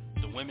 fellas.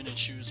 The Women in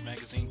Shoes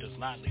magazine does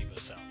not leave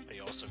us out. They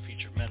also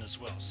feature men as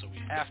well, so we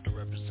have to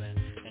represent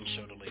and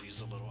show the ladies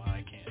a little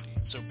eye candy.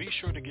 So be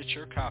sure to get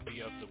your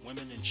copy of the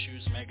Women in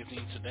Shoes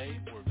magazine today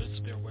or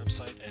visit their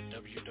website at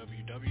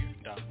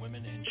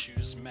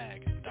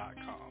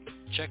www.womenandShoesMag.com.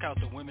 Check out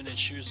the Women in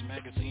Shoes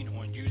magazine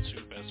on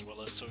YouTube as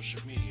well as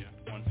social media,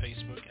 on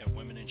Facebook at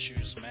Women in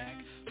Shoes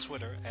Mag,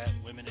 Twitter at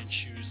Women in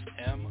Shoes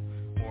M,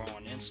 or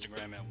on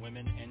Instagram at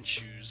Women in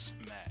Shoes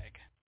Mag.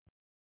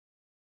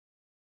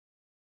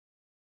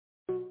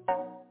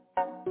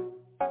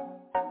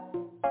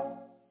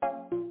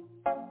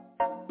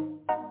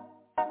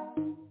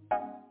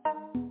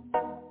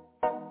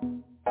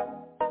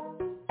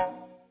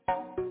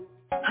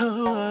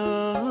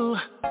 Oh,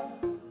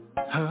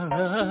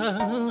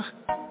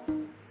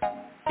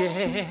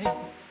 yeah.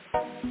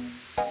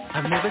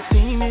 I've never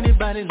seen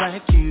anybody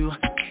like you.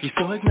 You're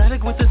so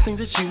hypnotic with the things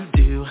that you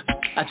do.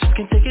 I just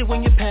can't take it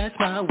when you pass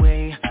my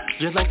way.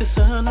 You're like the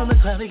sun on the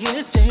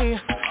cloudiest day.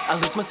 I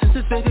lose my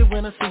senses, baby,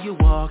 when I see you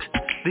walk.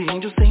 The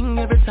angels sing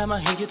every time I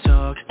hear you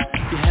talk.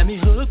 You had me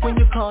hooked when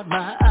you caught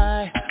my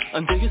eye.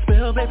 Under your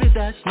spell, baby,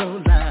 that's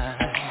no lie.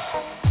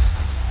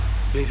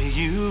 Baby,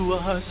 you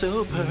are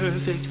so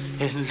perfect,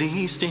 at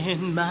least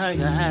in my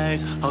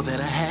eyes. All that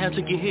I have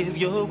to give,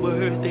 you're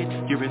worth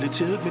it. You really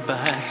took me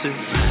by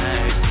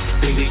surprise.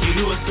 Baby,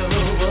 you are so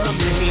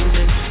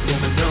amazing.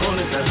 Never known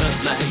a love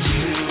like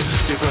you.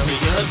 You brought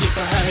me up to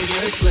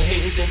fire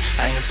blazing.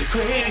 I am so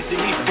crazy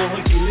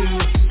for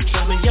you.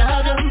 Drive me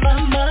out of my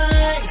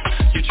mind.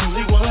 You're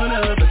truly one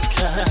of a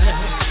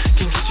kind.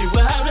 Can't get you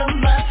out of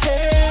my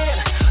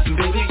head.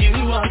 Baby,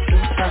 you are so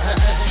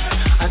fine.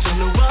 I don't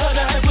know what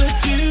I would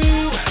do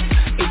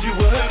if you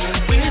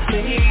weren't with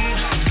me,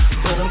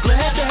 but I'm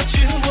glad that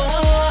you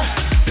are,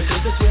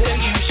 because that's where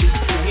you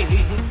should be.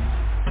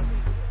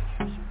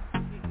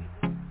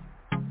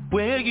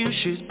 Where you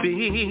should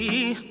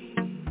be,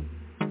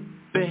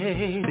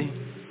 baby.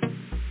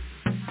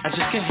 I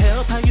just can't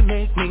help how you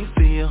make me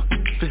feel.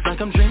 Feels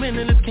like I'm dreaming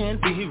and this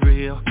can't be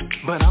real,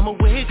 but I'm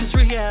awake, it's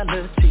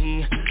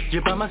reality.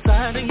 You're by my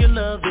side and you're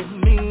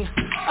loving me.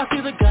 I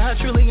feel that God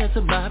truly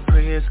answered my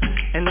prayers,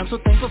 and I'm so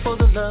thankful for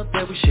the love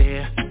that we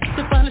share.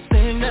 The finest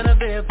thing that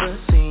I've ever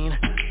seen.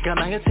 Got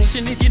my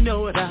attention if you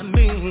know what I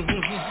mean.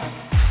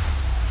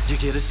 You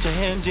get a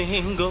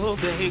standing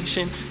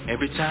ovation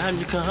every time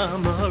you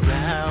come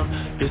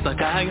around. It's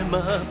like I am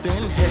up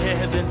in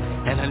heaven,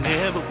 and I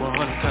never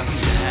wanna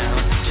come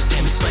down. Just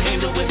can't explain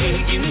the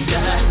way you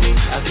got me.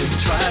 I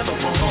couldn't try but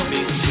want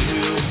me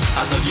to.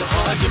 I love your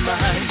heart, your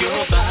mind,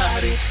 your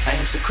body. I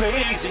am so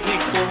crazy for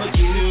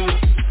you.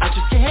 I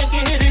just can't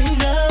get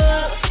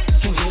enough.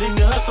 Can't get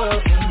enough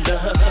of your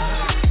love.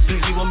 So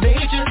you were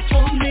made just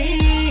for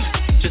me,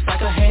 just like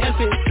a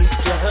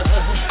hand-picked glove.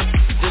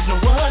 There's no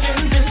one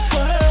in this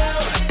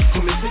world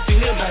who makes me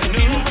feel like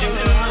you do.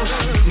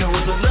 No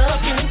other love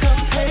can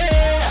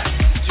compare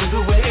to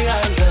the way I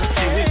love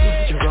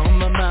you. You're on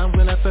my mind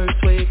when I first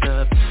wake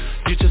up.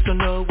 You just don't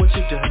know what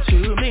you've done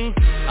to me.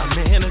 I'm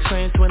in a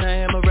trance when I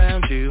am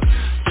around you.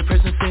 Your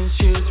presence sends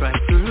chills right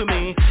through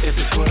me. If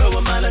this world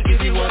were mine, I'll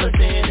give you all the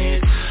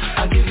in.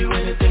 I'll give you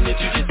anything that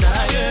you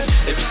desire.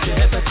 Every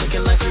step I take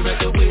in life, you're right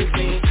there with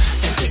me.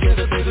 And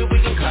together, baby, we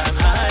can climb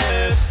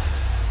higher.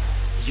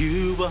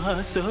 You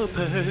are so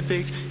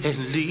perfect, at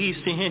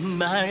least in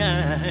my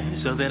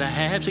eyes. So that I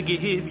had to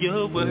give,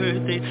 you're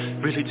worth it.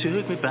 Really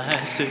took me by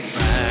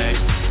surprise.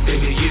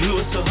 Baby, you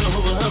are so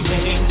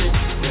amazing.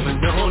 Never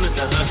known a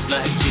love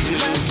like you.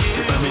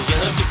 You brought me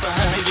up to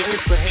fire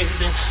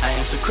praising. I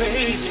am so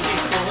crazy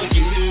for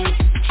you.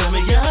 Try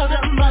me out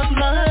of my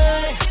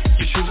mind.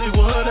 You're truly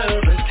one of a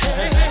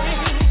kind.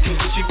 Can't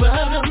get you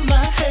out of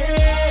my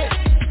head.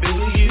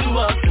 Baby, you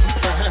are so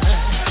fine.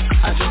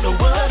 I don't know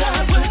what I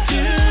would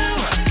do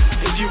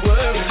if you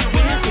were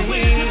with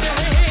me,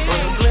 but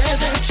I'm glad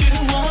that you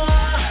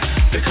are,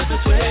 because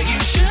that's where you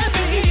should be.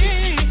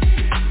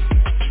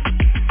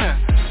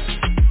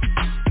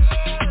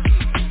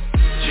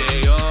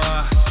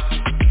 J.R.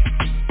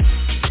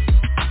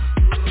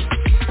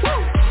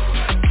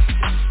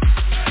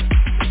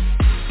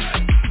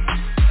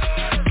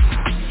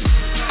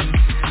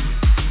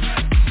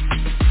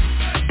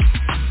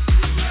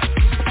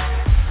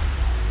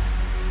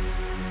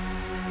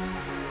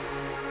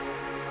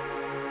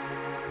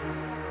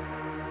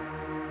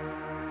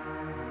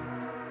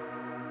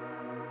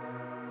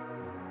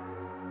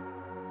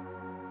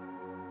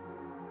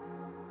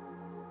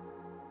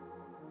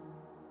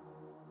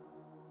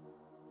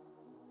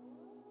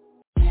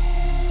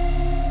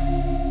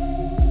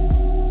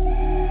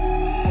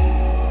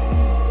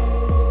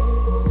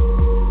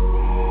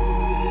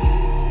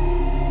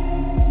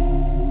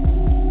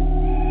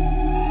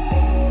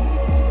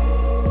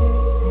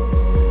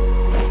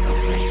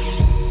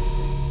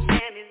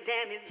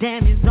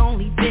 Damn, it's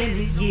only been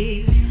a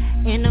year,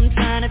 and I'm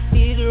trying to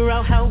figure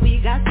out how we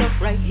got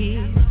stuck right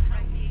here.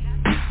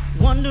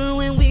 Wonder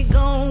when we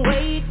gon'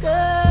 wake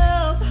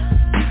up.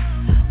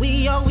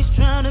 We always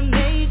trying to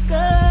make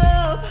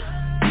up.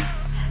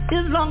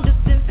 This long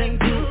distance ain't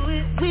do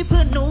it. We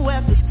put no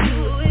effort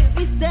to it.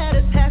 We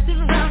started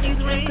passing around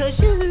these me. 'Cause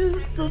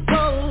you're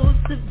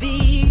supposed to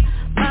be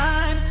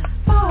mine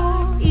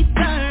for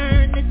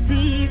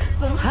eternity.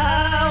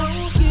 Somehow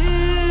you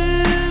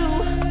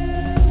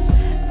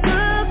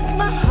took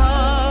my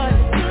heart,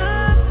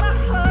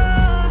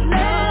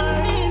 let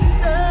me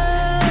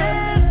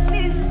stuck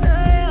in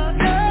time.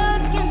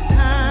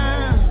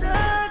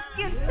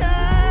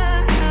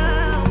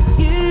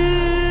 You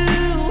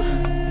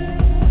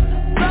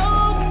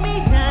broke me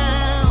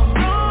down,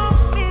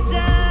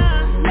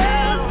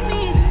 left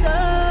me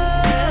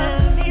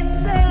stuck.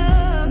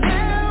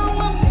 Now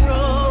I'm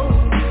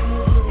broke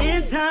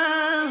in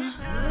time.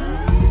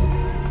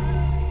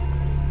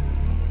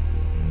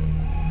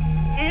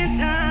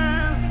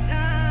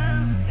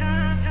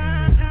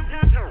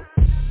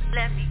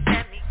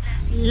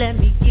 Let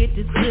me get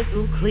this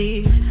crystal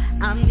clear.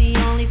 I'm the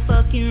only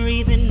fucking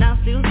reason I'm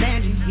still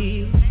standing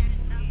here,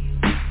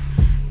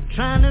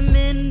 trying to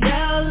mend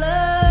our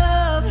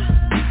love.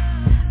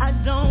 I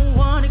don't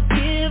wanna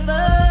give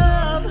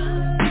up,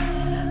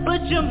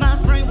 but your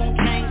mind frame won't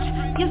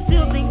change. You're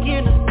still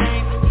thinking the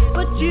same,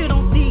 but you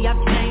don't see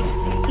I've changed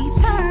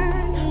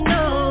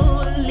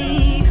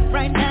eternally.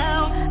 Right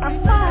now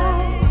I'm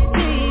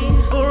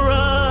fighting for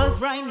us.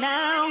 Right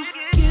now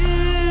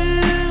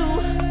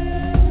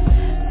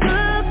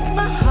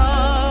my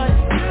heart,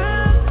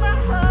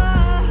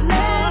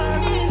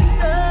 let me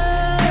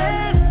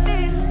stuck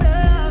in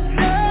time.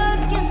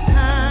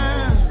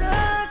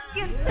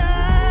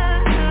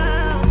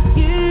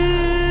 You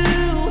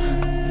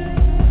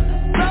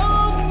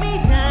broke me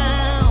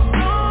down,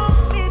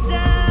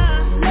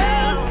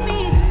 left me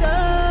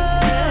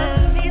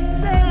stuck.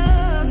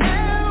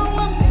 Now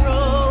I'm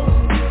broke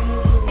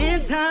in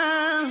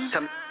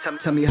time.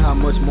 Tell me how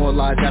much more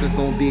lies that is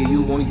gonna be.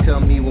 You only tell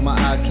me what my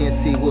eyes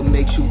can't see. What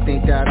makes you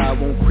think that I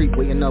won't creep?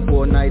 Waking up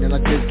all night and I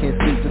just can't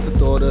sleep. Just the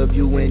thought of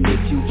you and if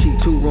you cheat.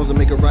 2 wrongs will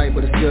make it right,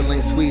 but it still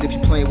ain't sweet. If you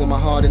playing with my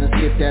heart and it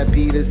skip that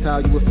beat, it's how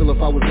you would feel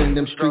if I was in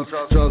them streets.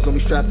 Drugs on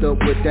me strapped up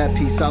with that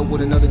piece. Out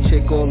with another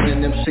chick all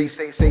in them sheets.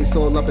 Face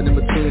all up and in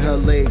between her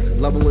legs.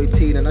 Loving with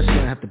tea and I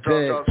shouldn't have to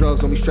beg.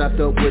 Drugs on me strapped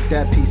up with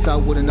that piece.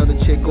 Out with another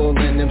chick all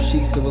in them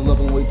sheets. Of a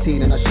loving with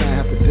tea and I shouldn't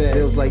have to beg.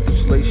 Feels like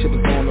this relationship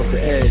is going off the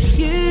edge.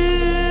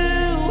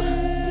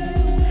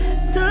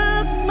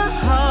 Took my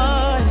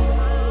heart,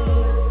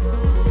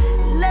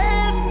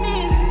 left me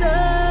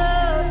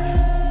stuck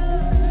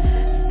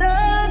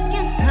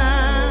in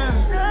time.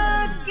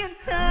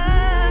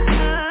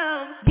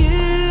 You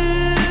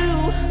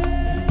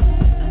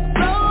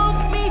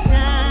broke me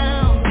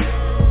down,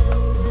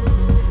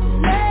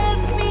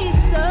 left me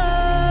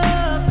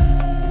stuck.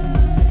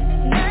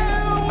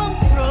 Now I'm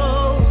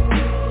broke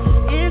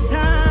in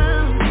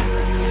time.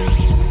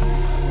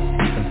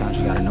 Sometimes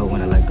you gotta know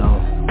when to let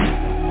go.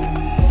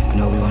 You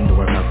know we wanted to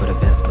work out for the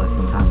best, but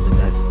sometimes the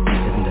best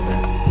isn't the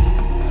best.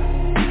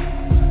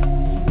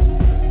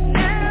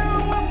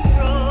 Now I'm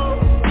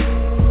broke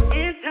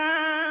in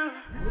time.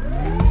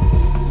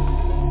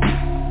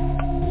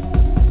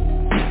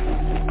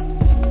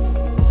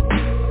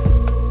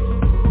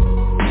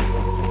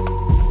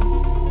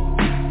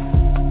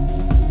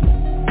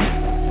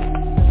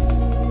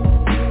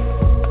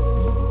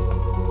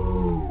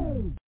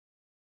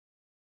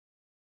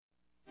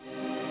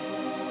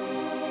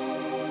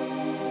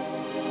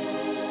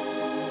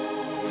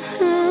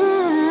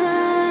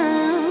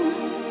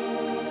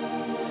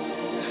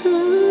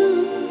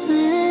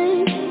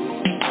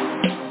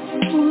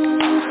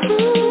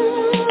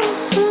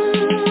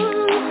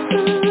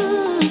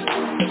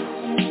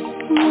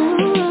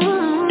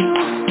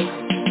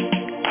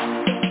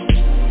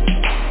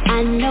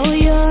 I know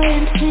your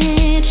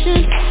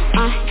intentions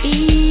are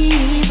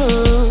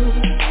evil,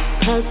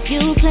 'cause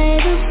you play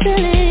the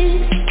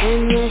villain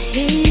and the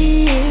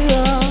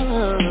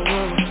hero.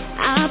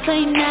 I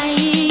play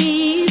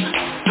naive,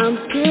 I'm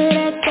good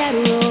at that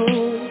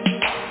role.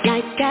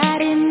 Like I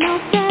didn't know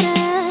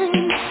better,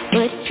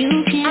 but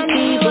you can't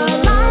be a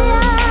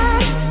liar.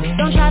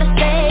 Don't try to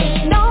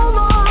say no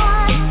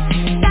more.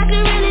 That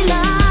you really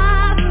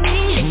love me.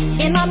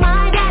 In my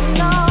mind I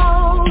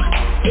know.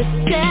 Just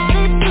tell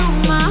it to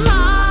my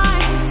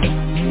heart.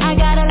 I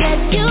gotta let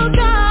you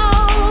go,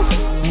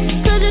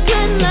 'cause you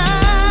couldn't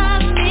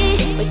love me.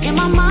 But in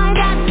my mind I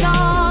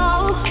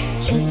know.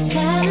 Just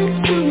tell it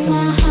to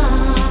my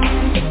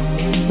heart.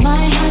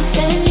 My heart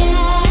says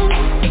yes.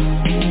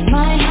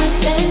 My heart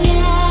says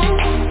yes.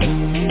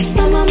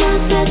 But my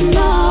mind says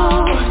no.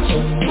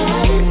 Just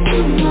tell it to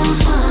my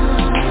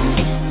heart.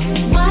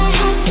 My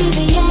heart says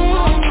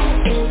yes.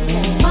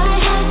 My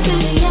heart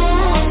says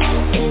yes.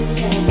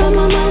 But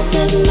my mind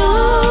says no.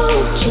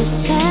 Just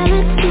tell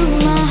it to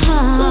my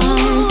heart.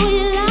 Ooh,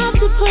 you love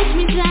to push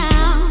me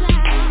down,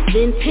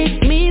 then pick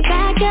me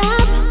back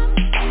up.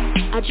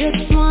 I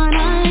just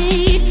wanna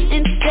leave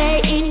and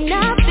say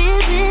enough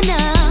is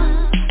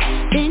enough.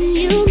 Then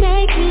you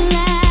make me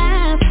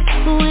laugh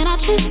when I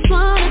just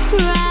wanna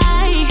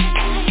cry.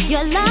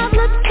 Your love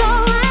looks so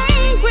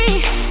angry,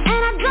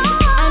 and I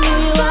don't. I knew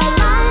you were a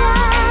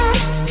liar.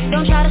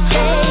 Don't try to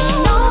say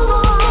no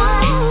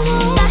more.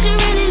 That you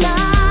really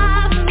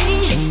love me.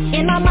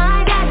 In my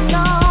mind I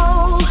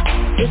know.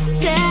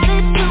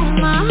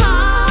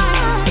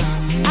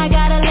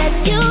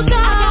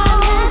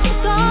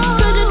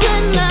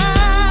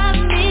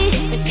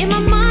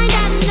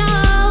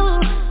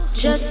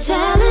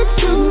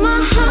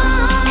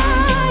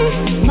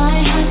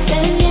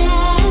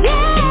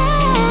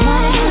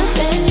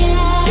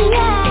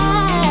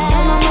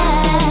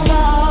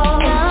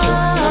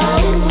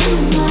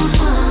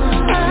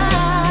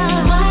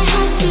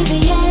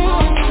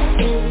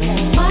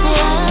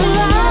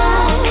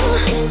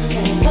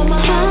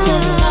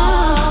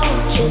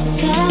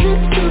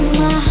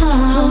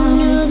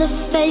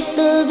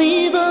 of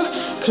evil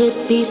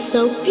could be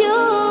so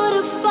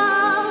beautiful.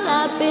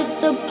 I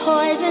bit the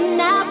poison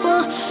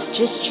apple,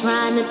 just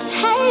trying to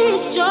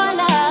taste your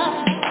love.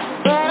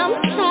 But I'm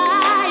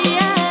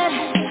tired,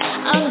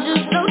 I'm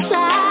just so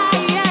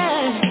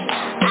tired.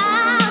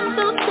 I'm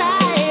so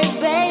tired,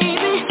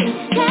 baby.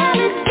 Tell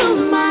it to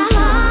my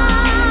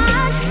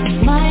heart.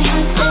 My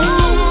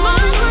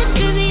heart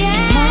says yes.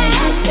 My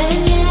heart says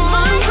yes.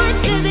 My heart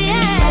says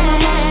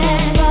yes.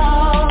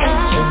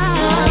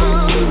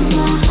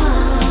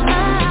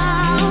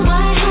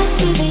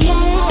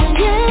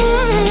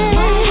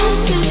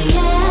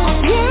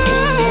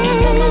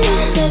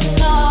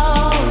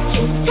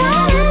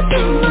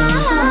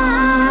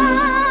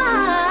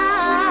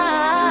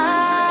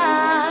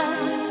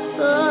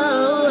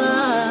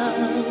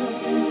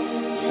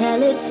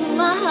 My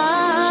heart says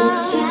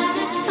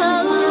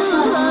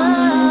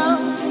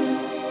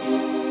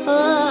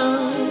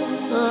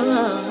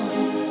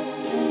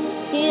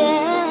yes.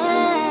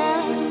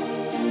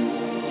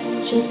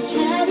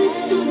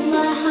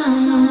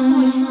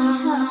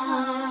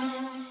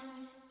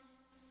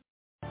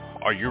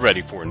 Are you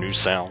ready for a new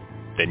sound?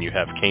 Then you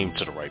have came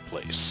to the right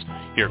place.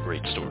 Hear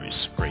great stories,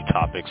 great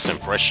topics, and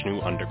fresh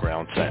new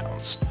underground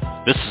sounds.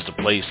 This is the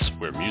place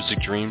where music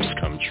dreams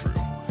come true.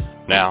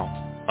 Now,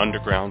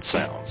 Underground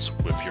Sounds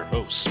with your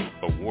host,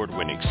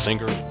 award-winning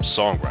singer,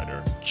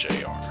 songwriter,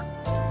 JR.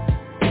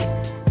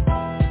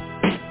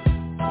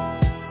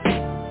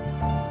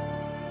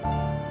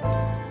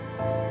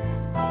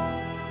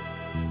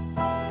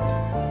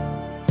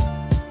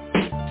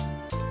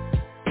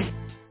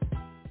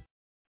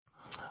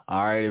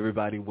 All right,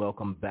 everybody,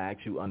 welcome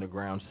back to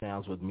Underground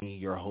Sounds with me,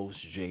 your host,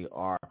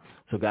 JR.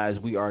 So, guys,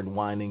 we are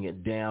winding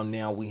it down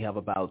now. We have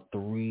about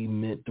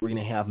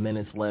 3.5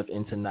 minutes left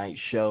in tonight's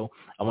show.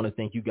 I want to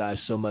thank you guys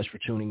so much for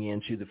tuning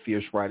in to the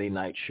Fierce Friday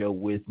Night Show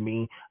with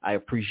me. I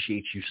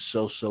appreciate you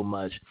so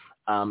much.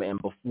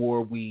 And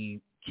before we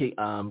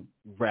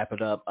wrap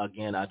it up,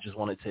 again, I just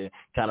wanted to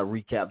kind of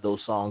recap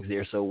those songs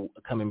there. So,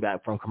 coming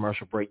back from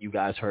commercial break, you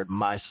guys heard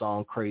my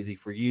song, Crazy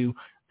for You.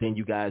 Then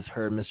you guys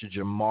heard Mr.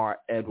 Jamar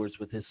Edwards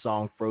with his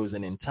song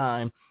Frozen in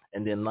Time.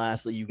 And then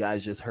lastly, you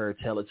guys just heard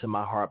Tell It to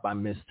My Heart by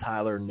Miss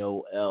Tyler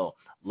Noel.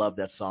 Love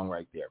that song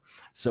right there.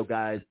 So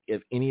guys,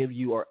 if any of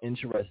you are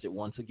interested,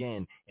 once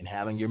again, in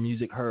having your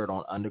music heard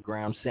on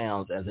Underground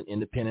Sounds as an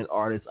independent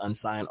artist,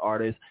 unsigned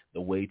artist, the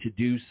way to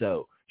do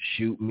so,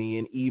 shoot me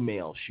an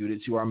email. Shoot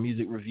it to our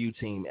music review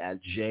team at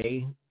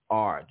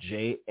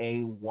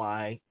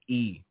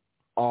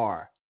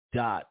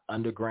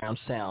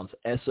JAYER.undergroundsounds,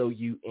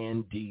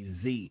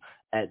 SOUNDZ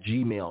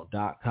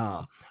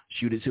 @gmail.com.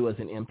 Shoot it to us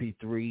in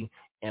MP3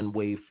 and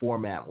WAV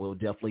format. We'll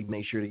definitely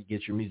make sure to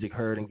get your music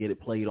heard and get it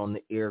played on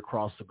the air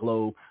across the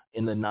globe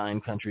in the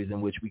 9 countries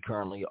in which we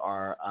currently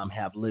are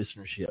have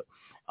listenership.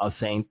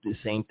 The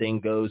same thing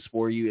goes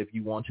for you if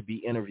you want to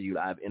be interviewed.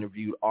 I've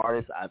interviewed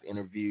artists. I've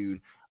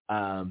interviewed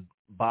I've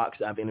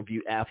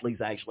interviewed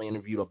athletes. I actually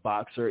interviewed a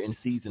boxer in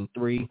season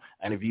 3.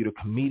 I interviewed a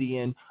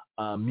comedian,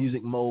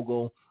 music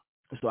mogul.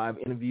 So I've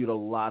interviewed a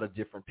lot of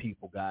different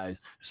people, guys.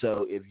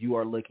 So if you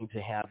are looking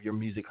to have your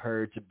music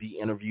heard, to be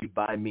interviewed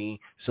by me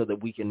so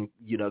that we can,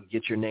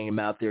 get your name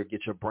out there,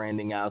 get your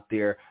branding out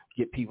there,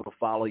 get people to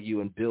follow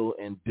you and build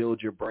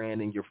your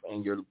brand and your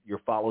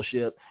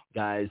followership,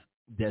 guys,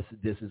 this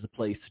is a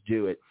place to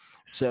do it.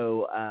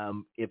 So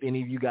if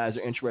any of you guys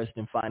are interested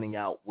in finding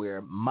out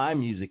where my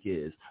music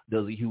is,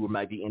 those of you who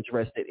might be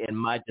interested in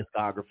my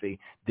discography,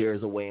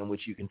 there's a way in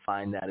which you can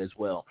find that as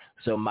well.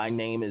 So my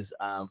name,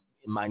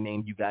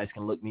 you guys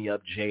can look me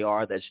up,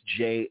 JR. That's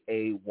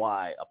JAY''E.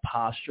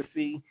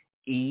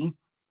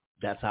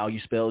 That's how you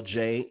spell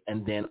J,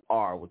 and then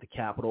R with a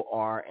capital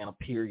R and a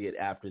period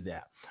after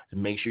that. So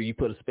make sure you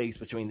put a space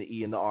between the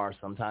E and the R.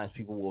 Sometimes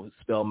people will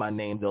spell my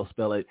name. They'll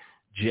spell it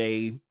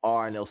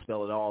JR and they'll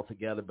spell it all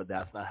together, but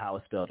that's not how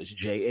it's spelled. It's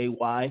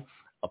JAY''E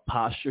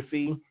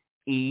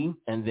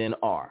and then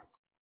R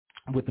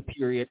with the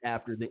period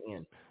after the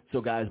N.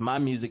 So, guys, my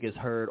music is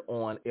heard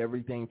on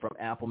everything from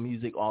Apple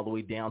Music all the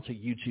way down to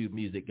YouTube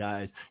Music,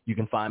 guys. You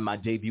can find my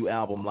debut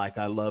album, Like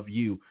I Love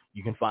You.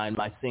 You can find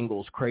my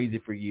singles, Crazy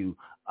for You.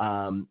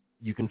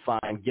 You can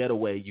find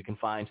Getaway. You can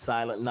find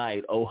Silent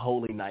Night, Oh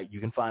Holy Night. You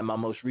can find my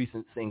most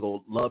recent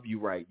single, Love You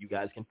Right. You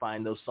guys can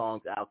find those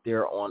songs out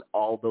there on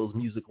all those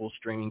musical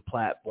streaming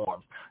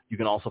platforms. You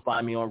can also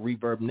find me on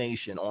Reverb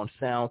Nation, on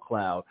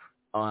SoundCloud.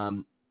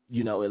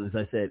 As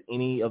I said,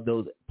 any of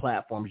those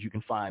platforms you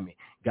can find me.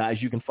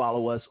 Guys, you can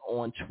follow us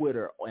on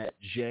Twitter at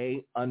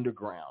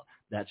JUnderground.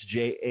 That's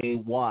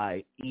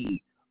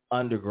JAYE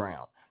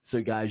Underground. So,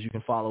 guys, you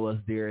can follow us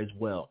there as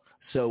well.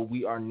 So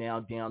we are now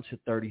down to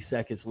 30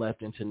 seconds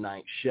left in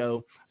tonight's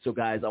show. So,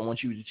 guys, I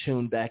want you to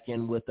tune back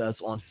in with us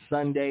on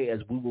Sunday,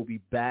 as we will be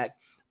back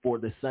for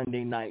the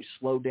Sunday night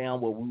slowdown,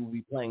 where we will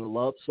be playing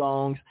love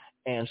songs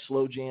and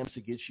slow jams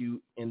to get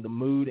you in the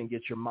mood and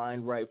get your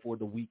mind right for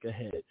the week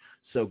ahead.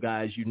 So,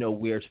 guys, you know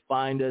where to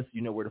find us.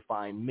 You know where to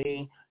find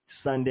me.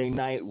 Sunday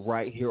night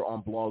right here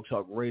on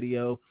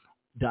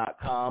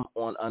blogtalkradio.com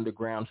on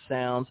Underground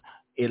Sounds.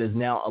 It is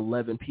now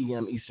 11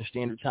 p.m. Eastern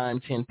Standard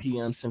Time, 10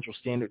 p.m. Central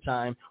Standard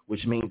Time,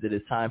 which means it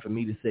is time for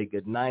me to say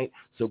goodnight.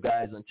 So,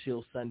 guys,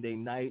 until Sunday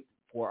night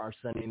for our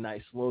Sunday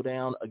night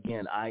slowdown,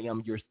 again, I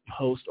am your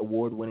host,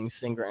 award-winning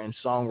singer and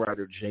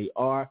songwriter,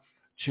 JR.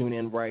 Tune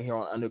in right here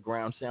on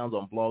Underground Sounds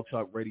on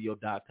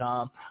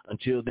blogtalkradio.com.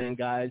 Until then,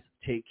 guys,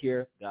 take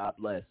care. God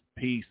bless.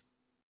 Peace.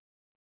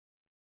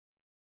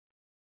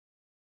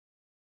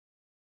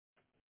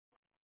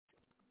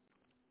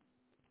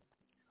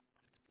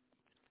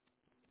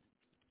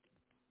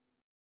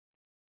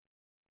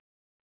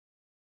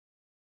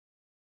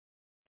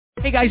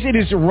 Hey guys, it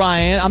is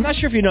Ryan. I'm not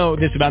sure if you know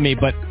this about me,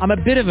 but I'm a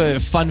bit of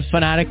a fun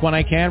fanatic when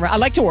I can. I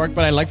like to work,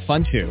 but I like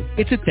fun too.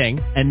 It's a thing.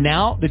 And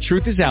now the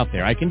truth is out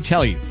there. I can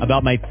tell you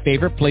about my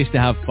favorite place to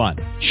have fun.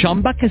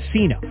 Chumba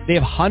Casino. They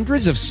have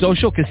hundreds of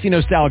social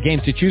casino style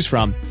games to choose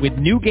from with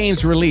new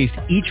games released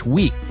each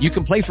week. You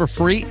can play for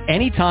free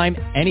anytime,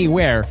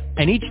 anywhere.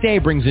 And each day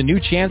brings a new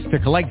chance to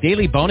collect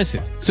daily bonuses.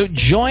 So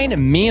join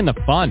me in the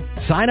fun.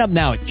 Sign up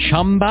now at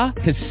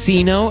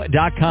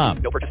ChumbaCasino.com.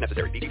 No purchase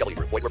necessary. VGW.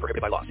 Void where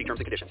prohibited by law. See terms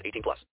and conditions. 18+.